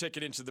 is your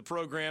ticket into the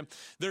program.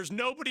 There's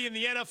nobody in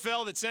the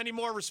NFL that's any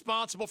more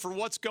responsible for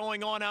what's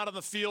going on out on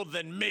the field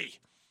than me.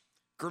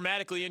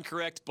 Grammatically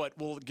incorrect, but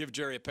we'll give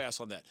Jerry a pass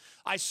on that.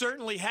 I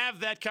certainly have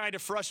that kind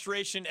of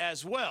frustration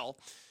as well.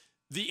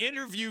 The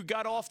interview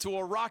got off to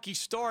a rocky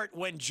start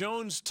when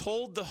Jones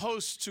told the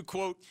host to,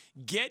 quote,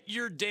 get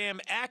your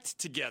damn act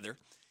together.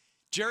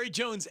 Jerry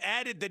Jones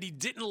added that he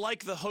didn't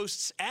like the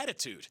host's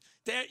attitude.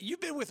 Dad, you've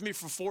been with me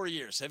for 4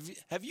 years.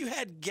 Have you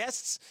had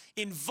guests,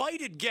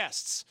 invited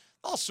guests,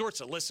 all sorts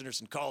of listeners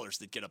and callers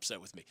that get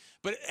upset with me,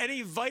 but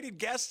any invited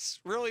guests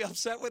really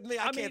upset with me?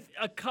 I mean,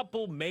 a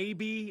couple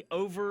maybe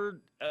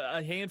over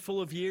a handful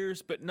of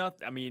years, but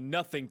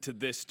nothing to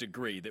this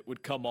degree that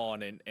would come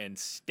on and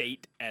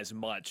state as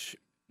much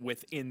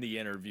within the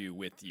interview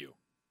with you.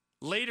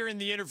 Later in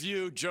the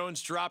interview,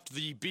 Jones dropped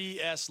the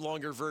BS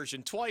longer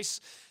version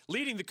twice,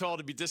 leading the call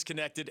to be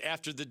disconnected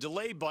after the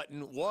delay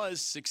button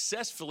was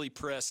successfully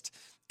pressed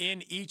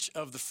in each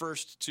of the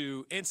first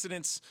two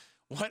incidents.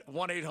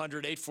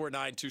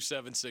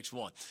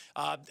 1-800-849-2761.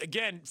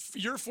 Again,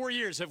 your 4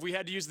 years, have we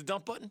had to use the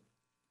dump button?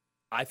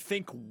 I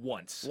think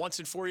once. Once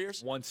in 4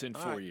 years? Once in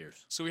 4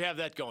 years. So we have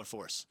that going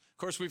for us. Of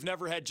course, we've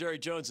never had Jerry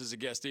Jones as a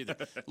guest either.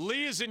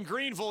 Lee is in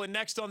Greenville, and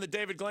next on the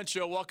David Glenn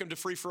Show, welcome to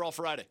Free for All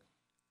Friday.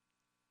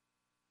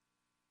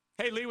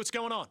 Hey, Lee, what's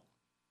going on?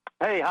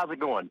 Hey, how's it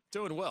going?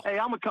 Doing well. Hey,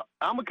 I'm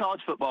a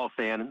college football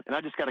fan, and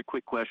I just got a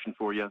quick question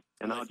for you,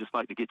 and I'd just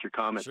like to get your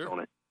comments on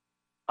it.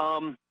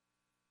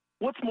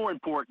 What's more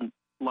important,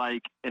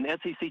 like an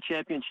SEC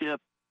championship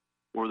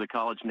or the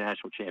college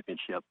national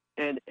championship?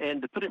 And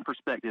to put it in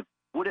perspective,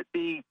 would it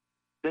be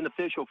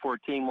beneficial for a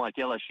team like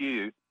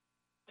LSU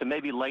to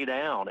maybe lay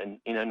down and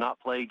not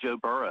play Joe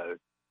Burrow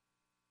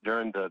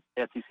during the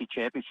SEC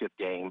championship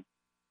game,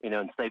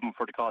 and save them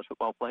for the college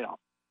football playoff?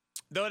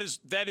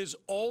 That is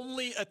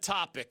only a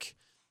topic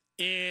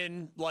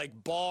in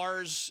like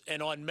bars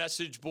and on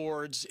message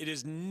boards. It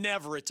is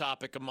never a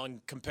topic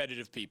among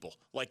competitive people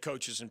like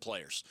coaches and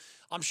players.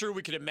 I'm sure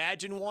we could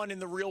imagine one in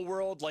the real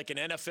world, like an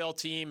NFL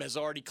team has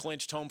already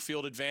clinched home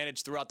field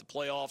advantage throughout the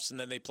playoffs and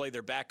then they play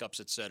their backups,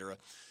 etc.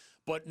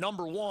 But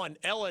number one,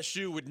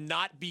 LSU would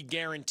not be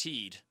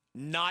guaranteed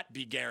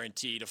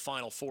a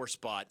Final Four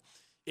spot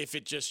if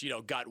it just,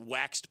 got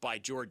waxed by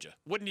Georgia.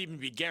 Wouldn't even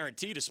be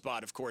guaranteed a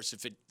spot, of course,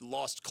 if it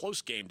lost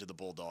close game to the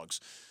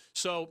Bulldogs.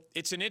 So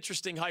it's an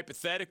interesting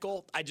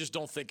hypothetical. I just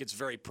don't think it's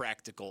very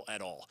practical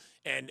at all.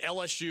 And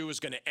LSU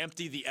is going to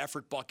empty the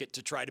effort bucket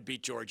to try to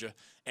beat Georgia,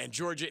 and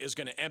Georgia is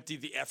going to empty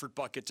the effort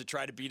bucket to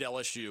try to beat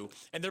LSU.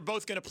 And they're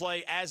both going to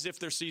play as if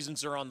their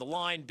seasons are on the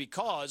line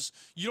because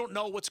you don't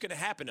know what's going to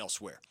happen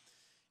elsewhere.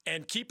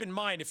 And keep in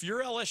mind, if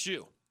you're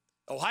LSU,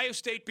 Ohio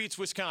State beats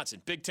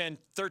Wisconsin, Big Ten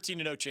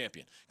 13-0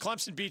 champion.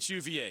 Clemson beats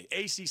UVA,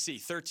 ACC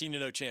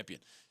 13-0 champion.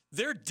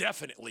 They're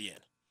definitely in.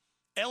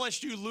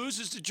 LSU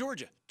loses to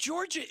Georgia.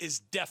 Georgia is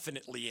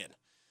definitely in.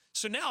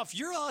 So now if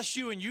you're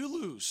LSU and you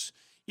lose,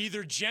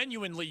 either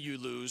genuinely you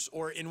lose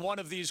or in one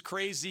of these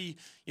crazy,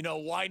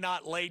 why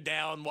not lay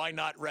down, why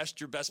not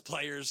rest your best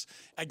players?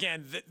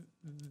 Again,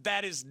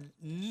 that is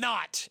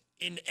not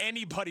in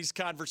anybody's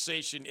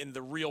conversation in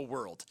the real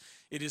world.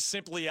 It is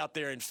simply out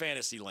there in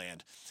fantasy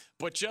land.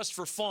 But just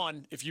for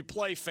fun, if you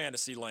play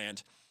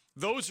Fantasyland,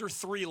 those are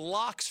three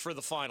locks for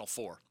the Final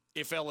Four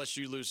if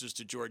LSU loses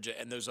to Georgia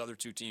and those other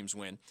two teams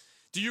win.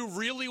 Do you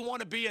really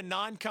want to be a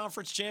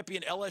non-conference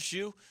champion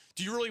LSU?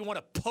 Do you really want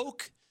to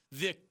poke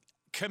the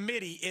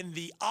committee in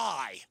the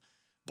eye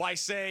by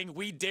saying,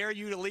 we dare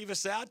you to leave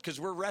us out because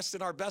we're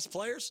resting our best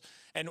players?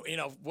 And,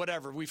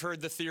 whatever. We've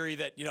heard the theory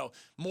that,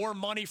 more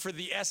money for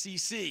the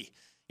SEC.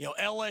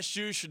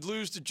 LSU should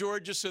lose to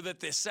Georgia so that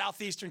the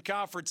Southeastern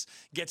Conference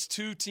gets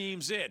two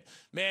teams in.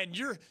 Man,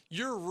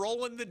 you're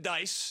rolling the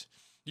dice.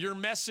 You're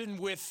messing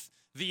with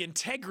the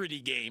integrity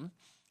game.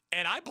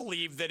 And I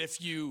believe that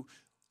if you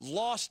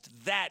lost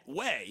that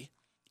way,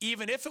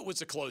 even if it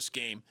was a close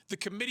game, the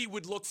committee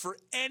would look for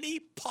any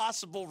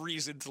possible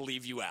reason to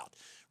leave you out.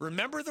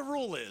 Remember, the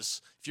rule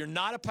is, if you're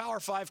not a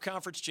Power 5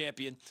 conference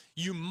champion,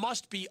 you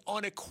must be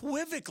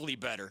unequivocally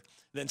better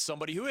than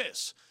somebody who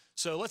is.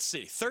 So let's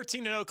see.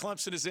 13-0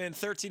 Clemson is in.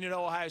 13-0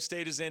 Ohio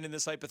State is in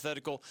this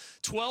hypothetical.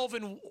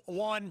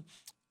 12-1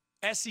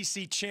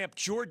 SEC champ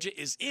Georgia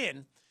is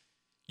in.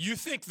 You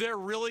think they're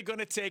really going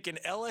to take an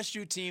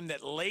LSU team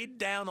that laid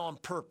down on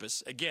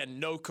purpose? Again,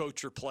 no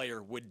coach or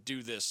player would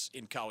do this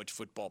in college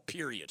football,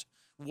 period.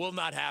 Will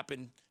not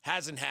happen,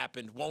 hasn't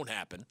happened, won't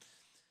happen.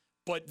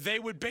 But they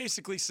would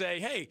basically say,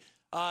 hey,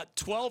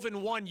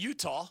 12-1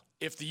 Utah,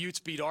 if the Utes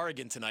beat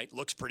Oregon tonight,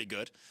 looks pretty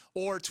good.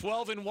 Or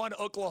 12-1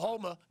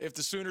 Oklahoma, if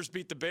the Sooners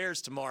beat the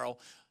Bears tomorrow,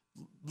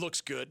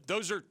 looks good.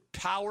 Those are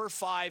Power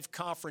 5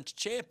 conference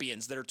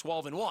champions that are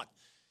 12-1.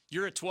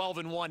 You're a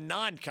 12-1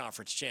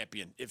 non-conference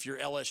champion if you're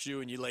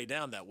LSU and you lay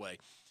down that way.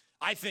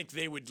 I think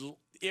they would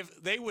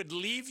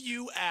leave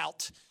you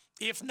out,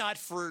 if not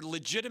for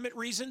legitimate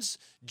reasons,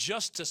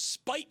 just to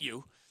spite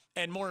you,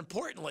 and more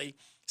importantly,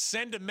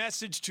 send a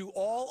message to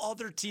all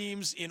other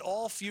teams in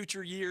all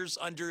future years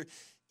under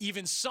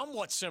even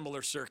somewhat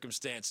similar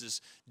circumstances.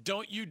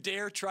 Don't you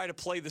dare try to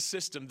play the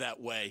system that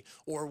way,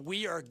 or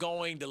we are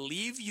going to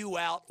leave you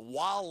out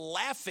while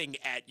laughing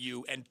at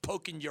you and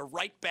poking you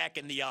right back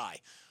in the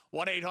eye.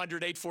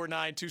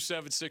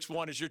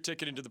 1-800-849-2761 is your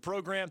ticket into the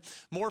program.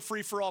 More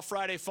Free for All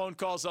Friday phone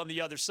calls on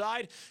the other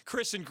side.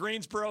 Chris in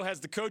Greensboro has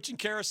the coaching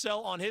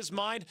carousel on his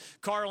mind.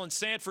 Carl in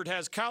Sanford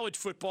has college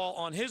football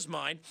on his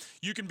mind.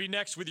 You can be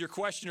next with your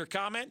question or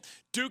comment.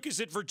 Duke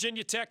is at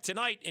Virginia Tech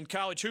tonight in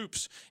college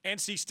hoops.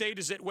 NC State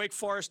is at Wake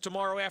Forest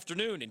tomorrow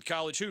afternoon in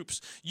college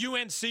hoops.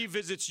 UNC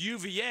visits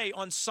UVA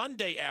on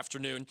Sunday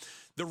afternoon.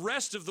 The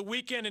rest of the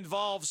weekend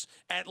involves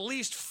at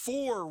least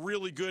 4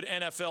 really good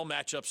NFL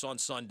matchups on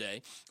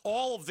Sunday.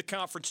 All of the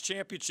conference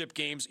championship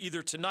games,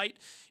 either tonight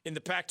in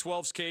the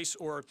Pac-12's case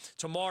or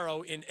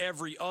tomorrow in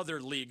every other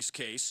league's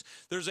case.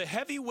 There's a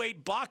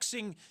heavyweight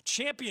boxing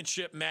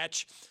championship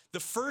match, the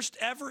first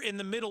ever in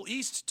the Middle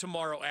East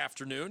tomorrow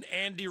afternoon.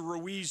 Andy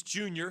Ruiz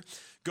Jr.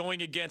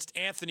 going against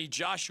Anthony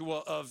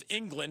Joshua of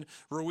England.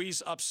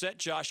 Ruiz upset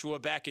Joshua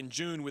back in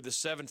June with a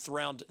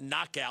 7th-round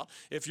knockout.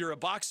 If you're a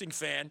boxing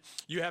fan,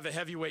 you have a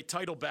heavyweight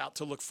title bout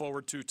to look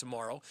forward to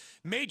tomorrow.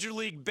 Major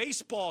League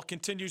Baseball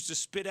continues to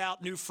spit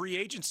out new free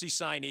agency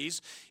signees.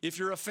 If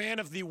you're a fan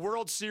of the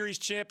World Series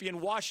champion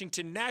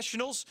Washington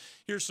Nationals,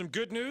 here's some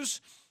good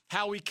news.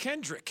 Howie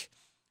Kendrick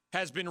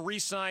has been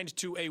re-signed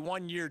to a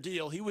 1-year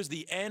deal. He was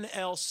the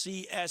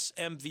NLCS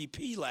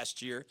MVP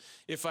last year,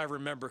 if I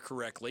remember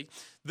correctly.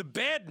 The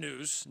bad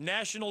news,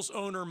 Nationals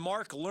owner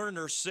Mark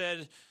Lerner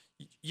said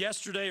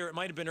yesterday, or it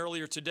might have been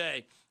earlier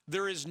today,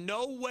 there is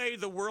no way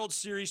the World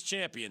Series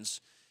champions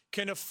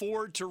can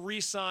afford to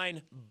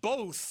re-sign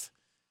both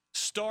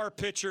star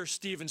pitcher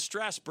Steven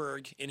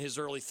Strasburg in his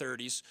early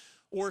 30s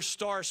or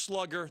star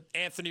slugger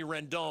Anthony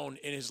Rendon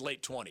in his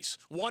late 20s.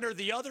 One or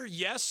the other,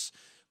 yes,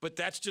 but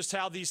that's just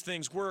how these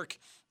things work,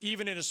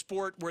 even in a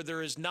sport where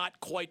there is not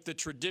quite the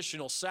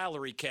traditional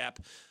salary cap.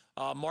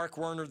 Mark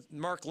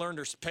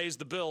Lerner pays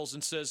the bills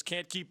and says,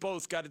 can't keep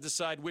both, got to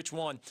decide which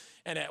one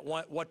and at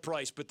what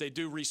price. But they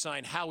do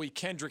re-sign Howie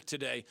Kendrick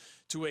today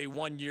to a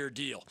 1-year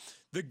deal.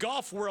 The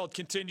golf world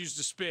continues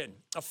to spin.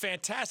 A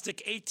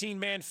fantastic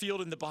 18-man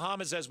field in the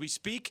Bahamas as we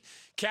speak.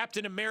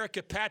 Captain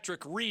America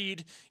Patrick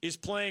Reed is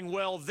playing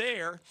well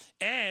there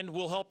and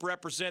will help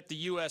represent the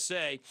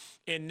USA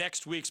in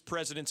next week's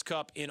President's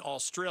Cup in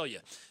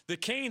Australia. The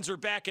Canes are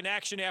back in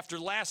action after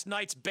last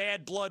night's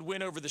bad blood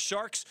win over the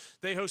Sharks.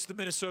 They host the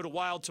Minnesota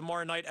Wild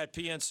tomorrow night at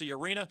PNC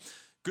Arena.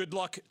 Good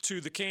luck to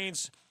the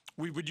Canes.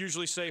 We would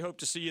usually say hope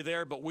to see you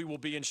there, but we will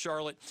be in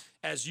Charlotte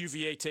as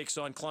UVA takes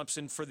on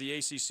Clemson for the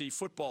ACC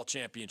football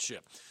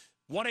championship.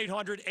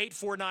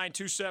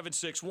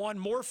 1-800-849-2761.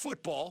 More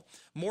football,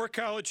 more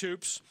college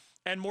hoops,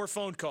 and more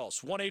phone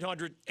calls.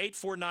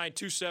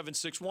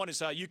 1-800-849-2761 is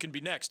how you can be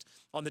next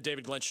on The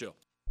David Glenn Show.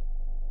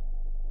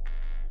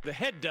 The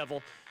head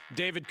devil,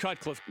 David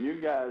Cutcliffe.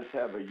 You guys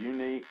have a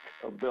unique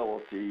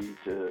ability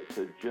to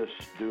just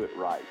do it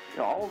right. You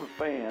know, all the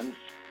fans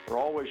are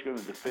always going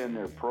to defend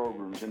their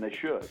programs, and they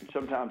should.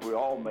 Sometimes we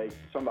all make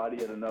somebody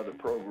at another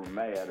program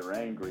mad or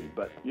angry,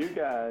 but you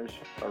guys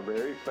are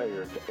very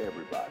fair to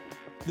everybody.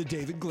 The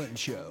David Glenn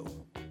Show.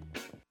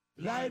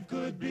 Life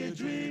could be a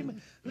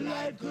dream.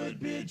 Life could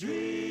be a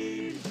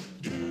dream.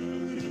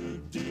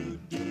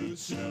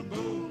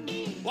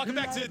 Welcome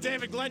back to the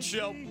David Glenn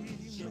Show.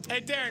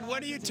 Hey, Darren,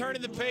 when are you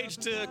turning the page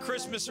to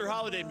Christmas or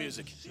holiday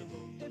music?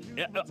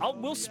 Yeah,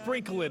 we'll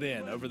sprinkle it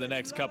in over the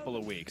next couple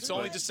of weeks. It's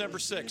only December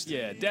 6th.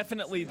 Yeah,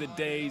 definitely the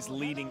days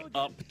leading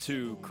up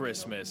to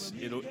Christmas.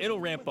 It'll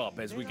ramp up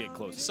as we get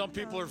closer. Some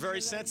people are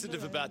very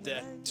sensitive about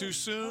that. Too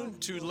soon,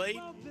 too late.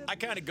 I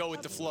kind of go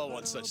with the flow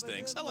on such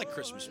things. I like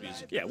Christmas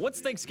music. Yeah, once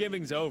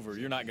Thanksgiving's over,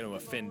 you're not going to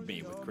offend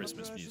me with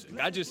Christmas music.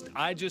 I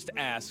just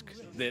ask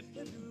that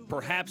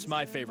perhaps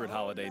my favorite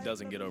holiday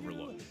doesn't get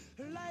overlooked.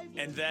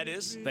 And that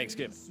is?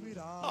 Thanksgiving.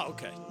 Oh,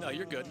 okay. No,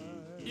 you're good.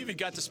 You even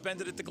got to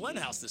spend it at the Glenn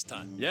house this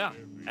time. Yeah,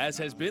 as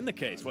has been the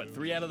case,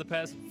 3 out of the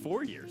past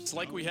 4 years? It's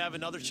like we have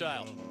another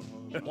child.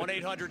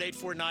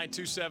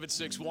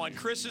 1-800-849-2761.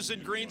 Chris is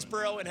in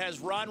Greensboro and has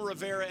Ron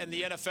Rivera and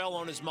the NFL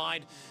on his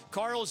mind.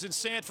 Carl is in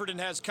Sanford and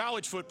has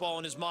college football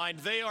on his mind.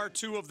 They are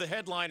two of the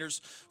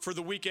headliners for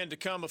the weekend to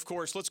come, of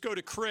course. Let's go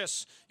to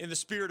Chris in the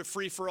spirit of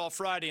Free for All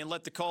Friday and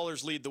let the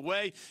callers lead the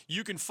way.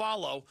 You can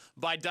follow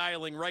by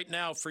dialing right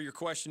now for your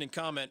question and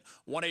comment,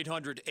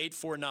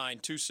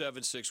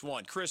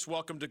 1-800-849-2761. Chris,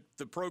 welcome to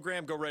the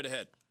program. Go right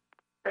ahead.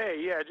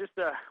 Hey, yeah, just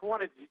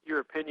wanted your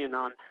opinion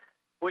on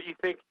what you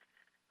think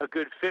a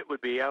good fit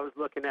would be. I was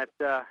looking at,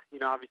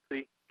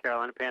 obviously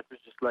Carolina Panthers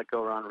just let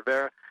go Ron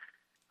Rivera.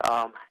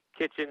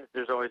 Kitchens,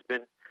 there's always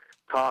been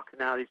talk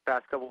now these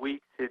past couple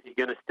weeks. Is he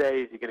going to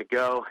stay? Is he going to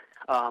go?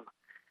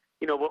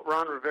 What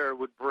Ron Rivera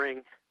would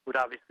bring would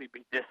obviously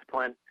be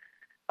discipline.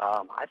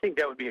 I think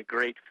that would be a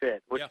great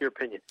fit. What's your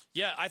opinion?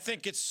 Yeah, I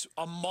think it's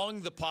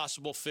among the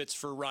possible fits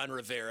for Ron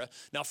Rivera.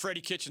 Now,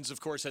 Freddie Kitchens,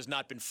 of course, has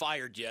not been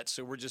fired yet,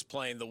 so we're just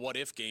playing the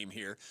what-if game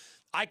here.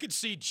 I could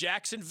see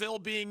Jacksonville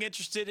being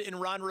interested in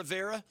Ron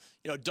Rivera.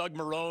 Doug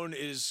Marrone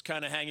is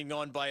kind of hanging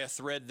on by a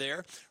thread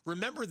there.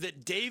 Remember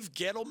that Dave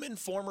Gettleman,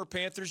 former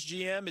Panthers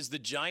GM, is the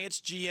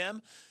Giants GM.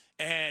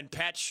 And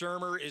Pat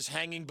Shurmur is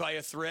hanging by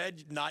a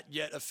thread, not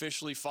yet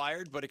officially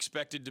fired, but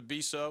expected to be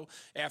so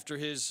after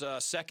his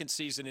second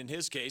season in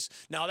his case.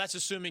 Now, that's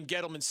assuming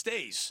Gettleman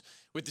stays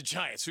with the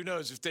Giants. Who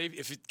knows? If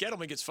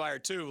Gettleman gets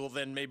fired too, well,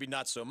 then maybe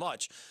not so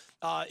much.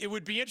 It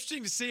would be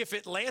interesting to see if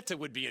Atlanta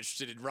would be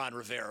interested in Ron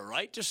Rivera,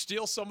 right? Just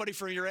steal somebody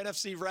from your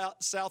NFC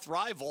South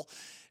rival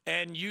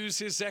and use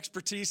his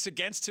expertise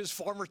against his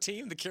former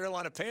team, the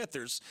Carolina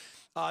Panthers.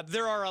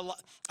 There are a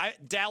lot.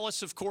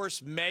 Dallas, of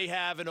course, may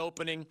have an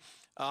opening.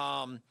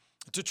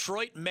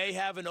 Detroit may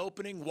have an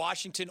opening.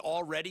 Washington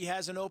already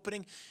has an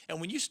opening.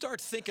 And when you start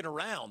thinking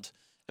around,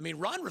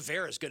 Ron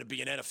Rivera is going to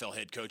be an NFL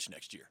head coach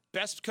next year.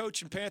 Best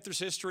coach in Panthers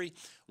history,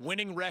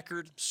 winning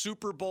record,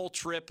 Super Bowl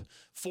trip,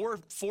 four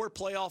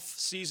playoff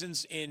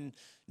seasons in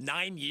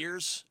 9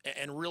 years,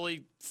 and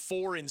really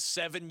 4 in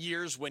 7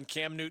 years when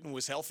Cam Newton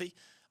was healthy.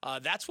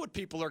 That's what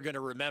people are going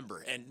to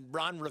remember. And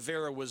Ron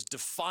Rivera was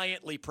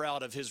defiantly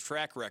proud of his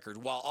track record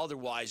while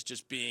otherwise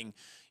just being,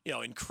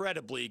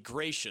 incredibly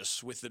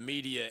gracious with the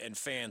media and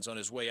fans on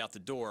his way out the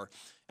door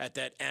at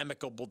that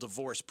amicable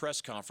divorce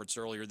press conference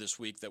earlier this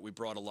week that we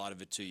brought a lot of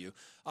it to you.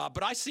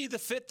 But I see the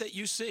fit that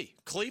you see.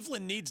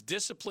 Cleveland needs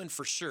discipline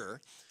for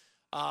sure.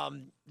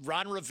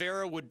 Ron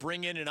Rivera would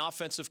bring in an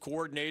offensive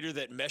coordinator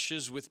that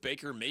meshes with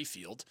Baker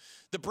Mayfield.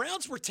 The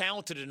Browns were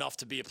talented enough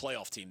to be a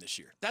playoff team this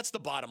year. That's the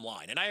bottom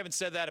line. And I haven't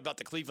said that about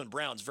the Cleveland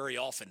Browns very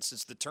often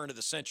since the turn of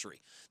the century.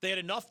 They had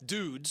enough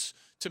dudes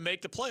to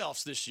make the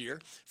playoffs this year.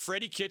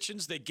 Freddie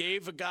Kitchens, they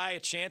gave a guy a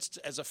chance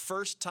as a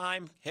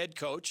first-time head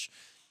coach,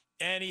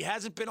 and he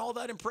hasn't been all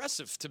that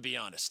impressive, to be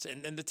honest.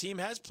 And the team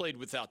has played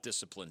without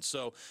discipline.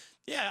 So,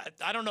 yeah,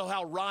 I don't know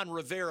how Ron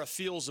Rivera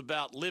feels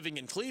about living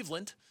in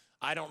Cleveland.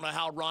 I don't know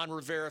how Ron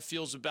Rivera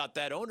feels about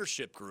that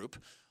ownership group.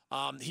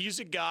 He's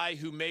a guy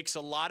who makes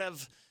a lot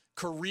of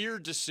career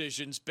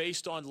decisions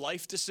based on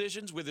life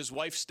decisions with his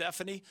wife,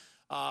 Stephanie.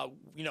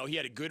 He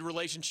had a good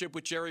relationship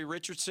with Jerry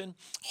Richardson.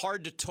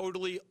 Hard to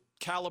totally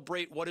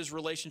calibrate what his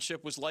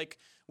relationship was like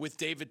with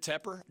David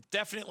Tepper.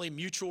 Definitely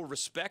mutual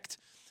respect.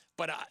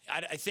 But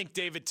I think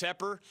David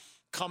Tepper,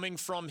 coming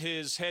from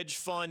his hedge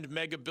fund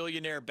mega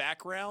billionaire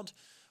background,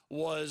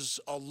 was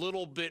a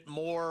little bit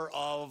more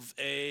of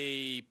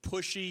a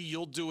pushy,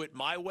 you'll do it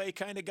my way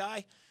kind of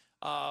guy.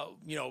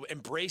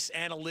 Embrace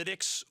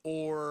analytics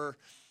or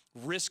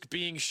risk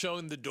being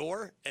shown the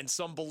door. And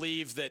some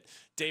believe that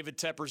David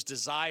Tepper's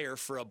desire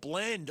for a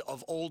blend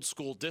of old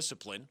school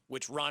discipline,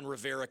 which Ron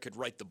Rivera could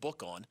write the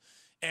book on,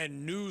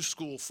 and new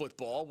school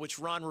football, which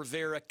Ron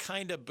Rivera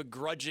kind of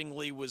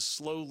begrudgingly was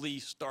slowly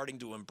starting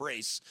to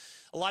embrace.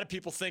 A lot of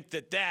people think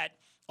that,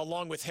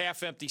 along with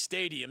half-empty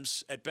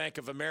stadiums at Bank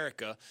of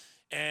America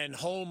and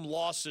home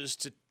losses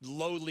to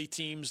lowly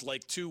teams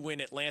like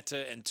 2-win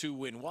Atlanta and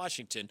 2-win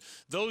Washington,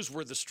 those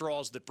were the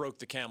straws that broke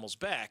the camel's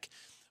back.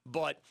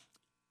 But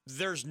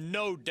there's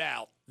no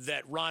doubt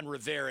that Ron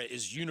Rivera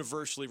is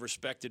universally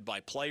respected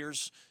by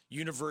players,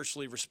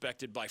 universally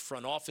respected by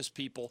front office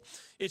people.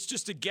 It's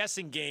just a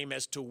guessing game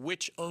as to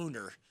which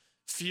owner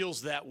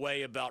feels that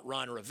way about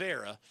Ron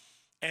Rivera.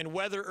 And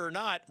whether or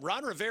not,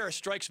 Ron Rivera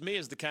strikes me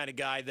as the kind of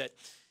guy that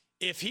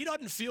if he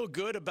doesn't feel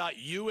good about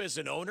you as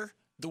an owner,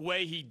 the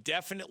way he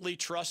definitely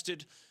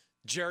trusted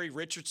Jerry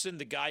Richardson,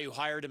 the guy who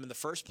hired him in the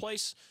first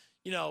place,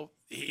 he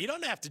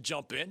doesn't have to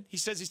jump in. He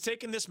says he's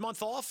taking this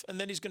month off, and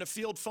then he's going to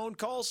field phone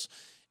calls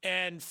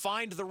and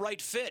find the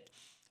right fit.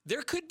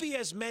 There could be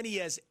as many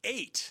as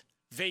 8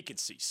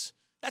 vacancies.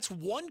 That's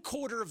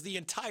 1/4 of the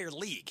entire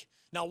league.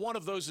 Now, one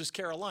of those is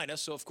Carolina,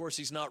 so of course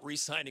he's not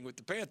re-signing with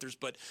the Panthers.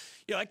 But,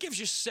 that gives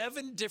you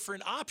 7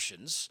 different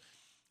options.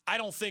 I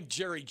don't think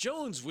Jerry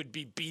Jones would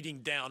be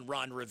beating down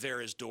Ron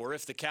Rivera's door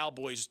if the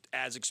Cowboys,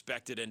 as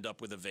expected, end up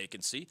with a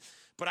vacancy.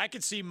 But I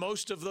could see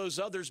most of those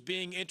others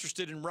being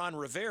interested in Ron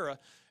Rivera,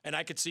 and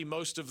I could see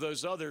most of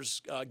those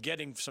others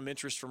getting some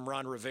interest from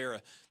Ron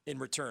Rivera in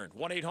return.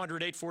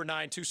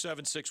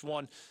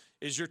 1-800-849-2761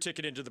 is your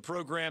ticket into the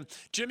program.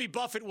 Jimmy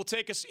Buffett will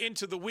take us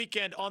into the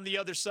weekend on the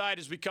other side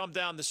as we come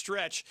down the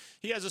stretch.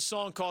 He has a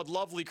song called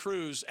Lovely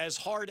Cruise. As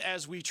hard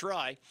as we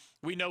try,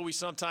 we know we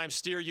sometimes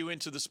steer you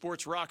into the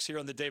sports rocks here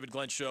on the David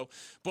Glenn Show,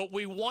 but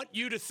we want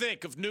you to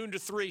think of noon to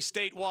 3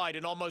 statewide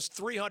in almost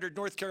 300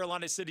 North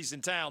Carolina cities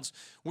and towns.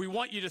 We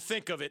want you to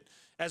think of it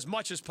as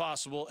much as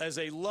possible as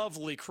a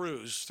lovely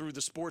cruise through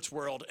the sports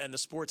world and the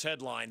sports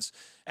headlines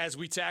as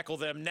we tackle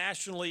them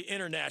nationally,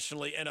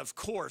 internationally, and, of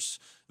course,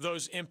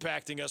 those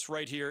impacting us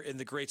right here in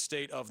the great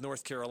state of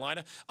North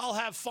Carolina. I'll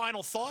have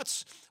final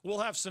thoughts. We'll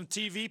have some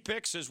TV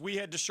picks as we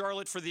head to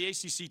Charlotte for the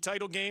ACC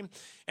title game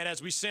and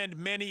as we send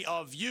many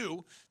of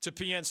you to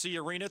PNC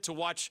Arena to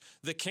watch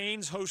the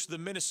Canes host the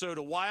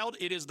Minnesota Wild.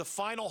 It is the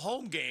final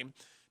home game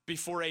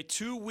before a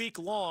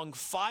 2-week-long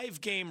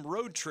 5-game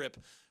road trip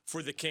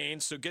for the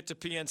Canes. So get to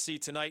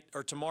PNC tonight,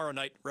 or tomorrow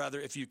night,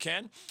 rather, if you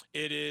can.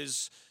 It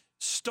is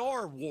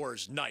Star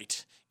Wars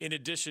night, in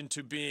addition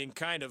to being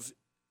kind of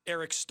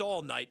Eric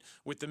Stahl night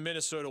with the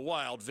Minnesota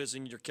Wild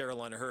visiting your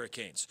Carolina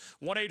Hurricanes.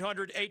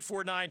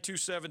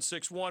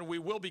 1-800-849-2761. We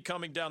will be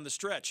coming down the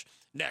stretch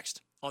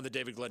next on The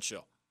David Glenn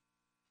Show.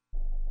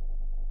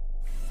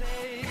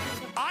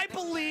 I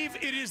believe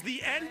it is the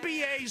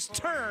NBA's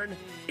turn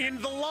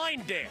in the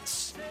line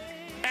dance.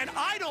 And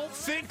I don't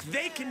think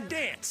they can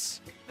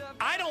dance.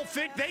 I don't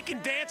think they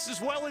can dance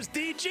as well as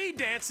DG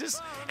dances,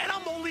 and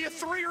I'm only a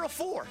 3 or a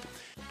 4.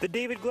 The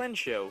David Glenn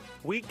Show,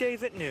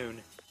 weekdays at noon.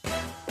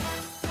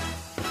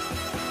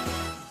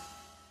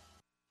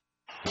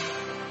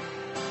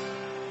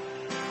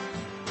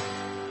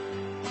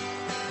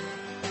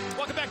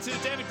 Welcome back to the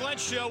David Glenn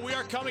Show. We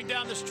are coming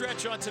down the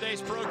stretch on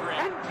today's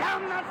program. And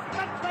down the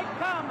stretch they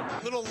come.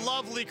 Little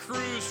lovely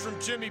cruise from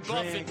Jimmy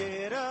Buffett,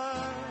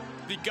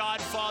 the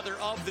godfather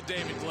of the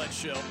David Glenn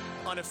Show,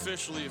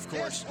 unofficially, of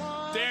course.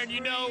 Darren,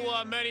 you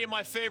know many of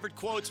my favorite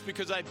quotes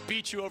because I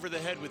beat you over the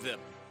head with them.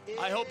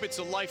 I hope it's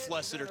a life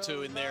lesson or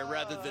two in there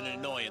rather than an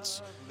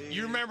annoyance.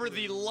 You remember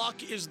the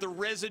luck is the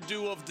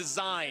residue of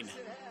design.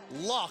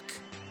 Luck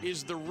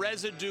is the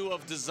residue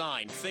of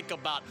design. Think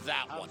about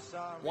that one.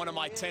 One of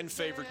my 10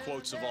 favorite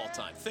quotes of all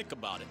time. Think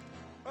about it.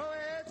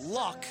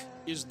 Luck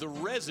is the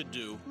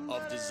residue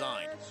of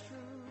design.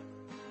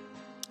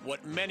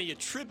 What many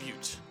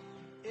attribute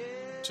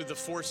to the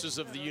forces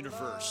of the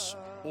universe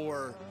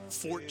or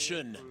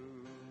fortune,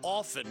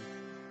 often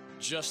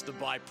just the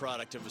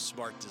byproduct of a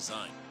smart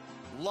design.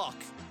 Luck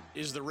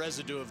is the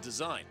residue of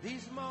design.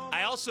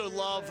 I also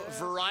love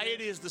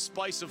variety is the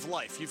spice of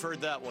life. You've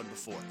heard that one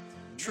before.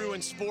 True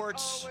in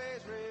sports,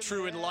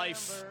 true in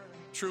life,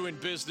 true in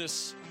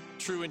business,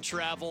 true in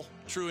travel,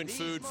 true in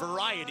food.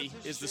 Variety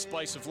is the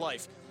spice of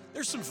life.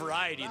 There's some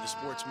variety in the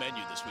sports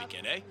menu this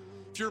weekend, eh?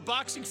 If you're a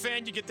boxing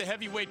fan, you get the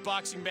heavyweight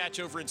boxing match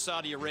over in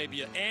Saudi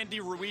Arabia.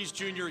 Andy Ruiz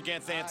Jr.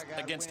 against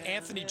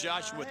Anthony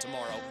Joshua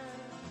tomorrow.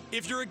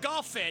 If you're a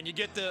golf fan, you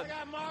get the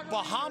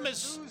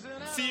Bahamas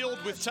field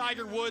with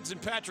Tiger Woods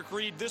and Patrick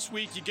Reed this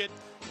week. You get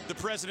the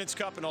President's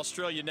Cup in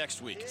Australia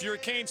next week. If you're a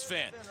Canes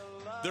fan,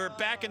 they're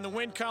back in the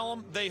win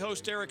column. They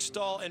host Eric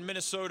Stahl and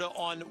Minnesota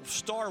on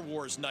Star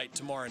Wars night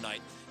tomorrow night.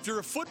 If you're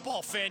a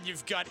football fan,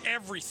 you've got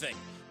everything.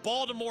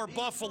 Baltimore,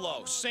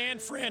 Buffalo, San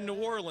Fran, New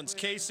Orleans,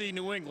 KC,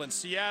 New England,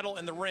 Seattle,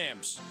 and the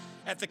Rams.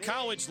 At the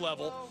college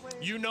level,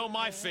 you know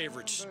my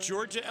favorites.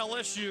 Georgia,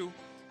 LSU,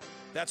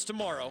 that's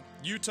tomorrow.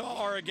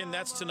 Utah, Oregon,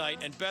 that's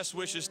tonight. And best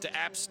wishes to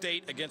App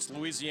State against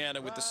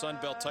Louisiana with the Sun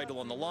Belt title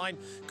on the line.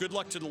 Good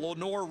luck to the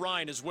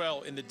Lenore-Rhyne as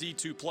well in the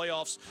D2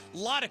 playoffs. A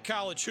lot of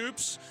college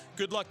hoops.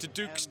 Good luck to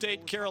Duke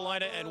State,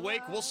 Carolina, and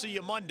Wake. We'll see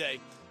you Monday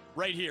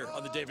right here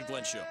on the David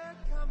Glenn Show.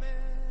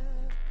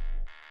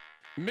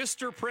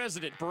 Mr.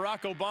 President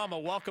Barack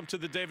Obama, welcome to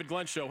the David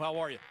Glenn Show. How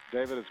are you?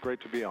 David, it's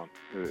great to be on.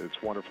 It's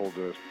wonderful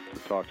to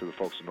talk to the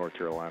folks in North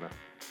Carolina.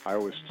 I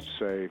always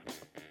say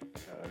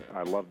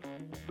I love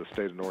the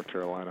state of North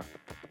Carolina,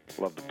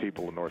 love the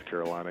people of North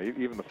Carolina.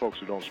 Even the folks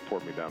who don't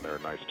support me down there are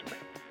nice to me.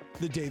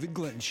 The David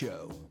Glenn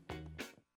Show.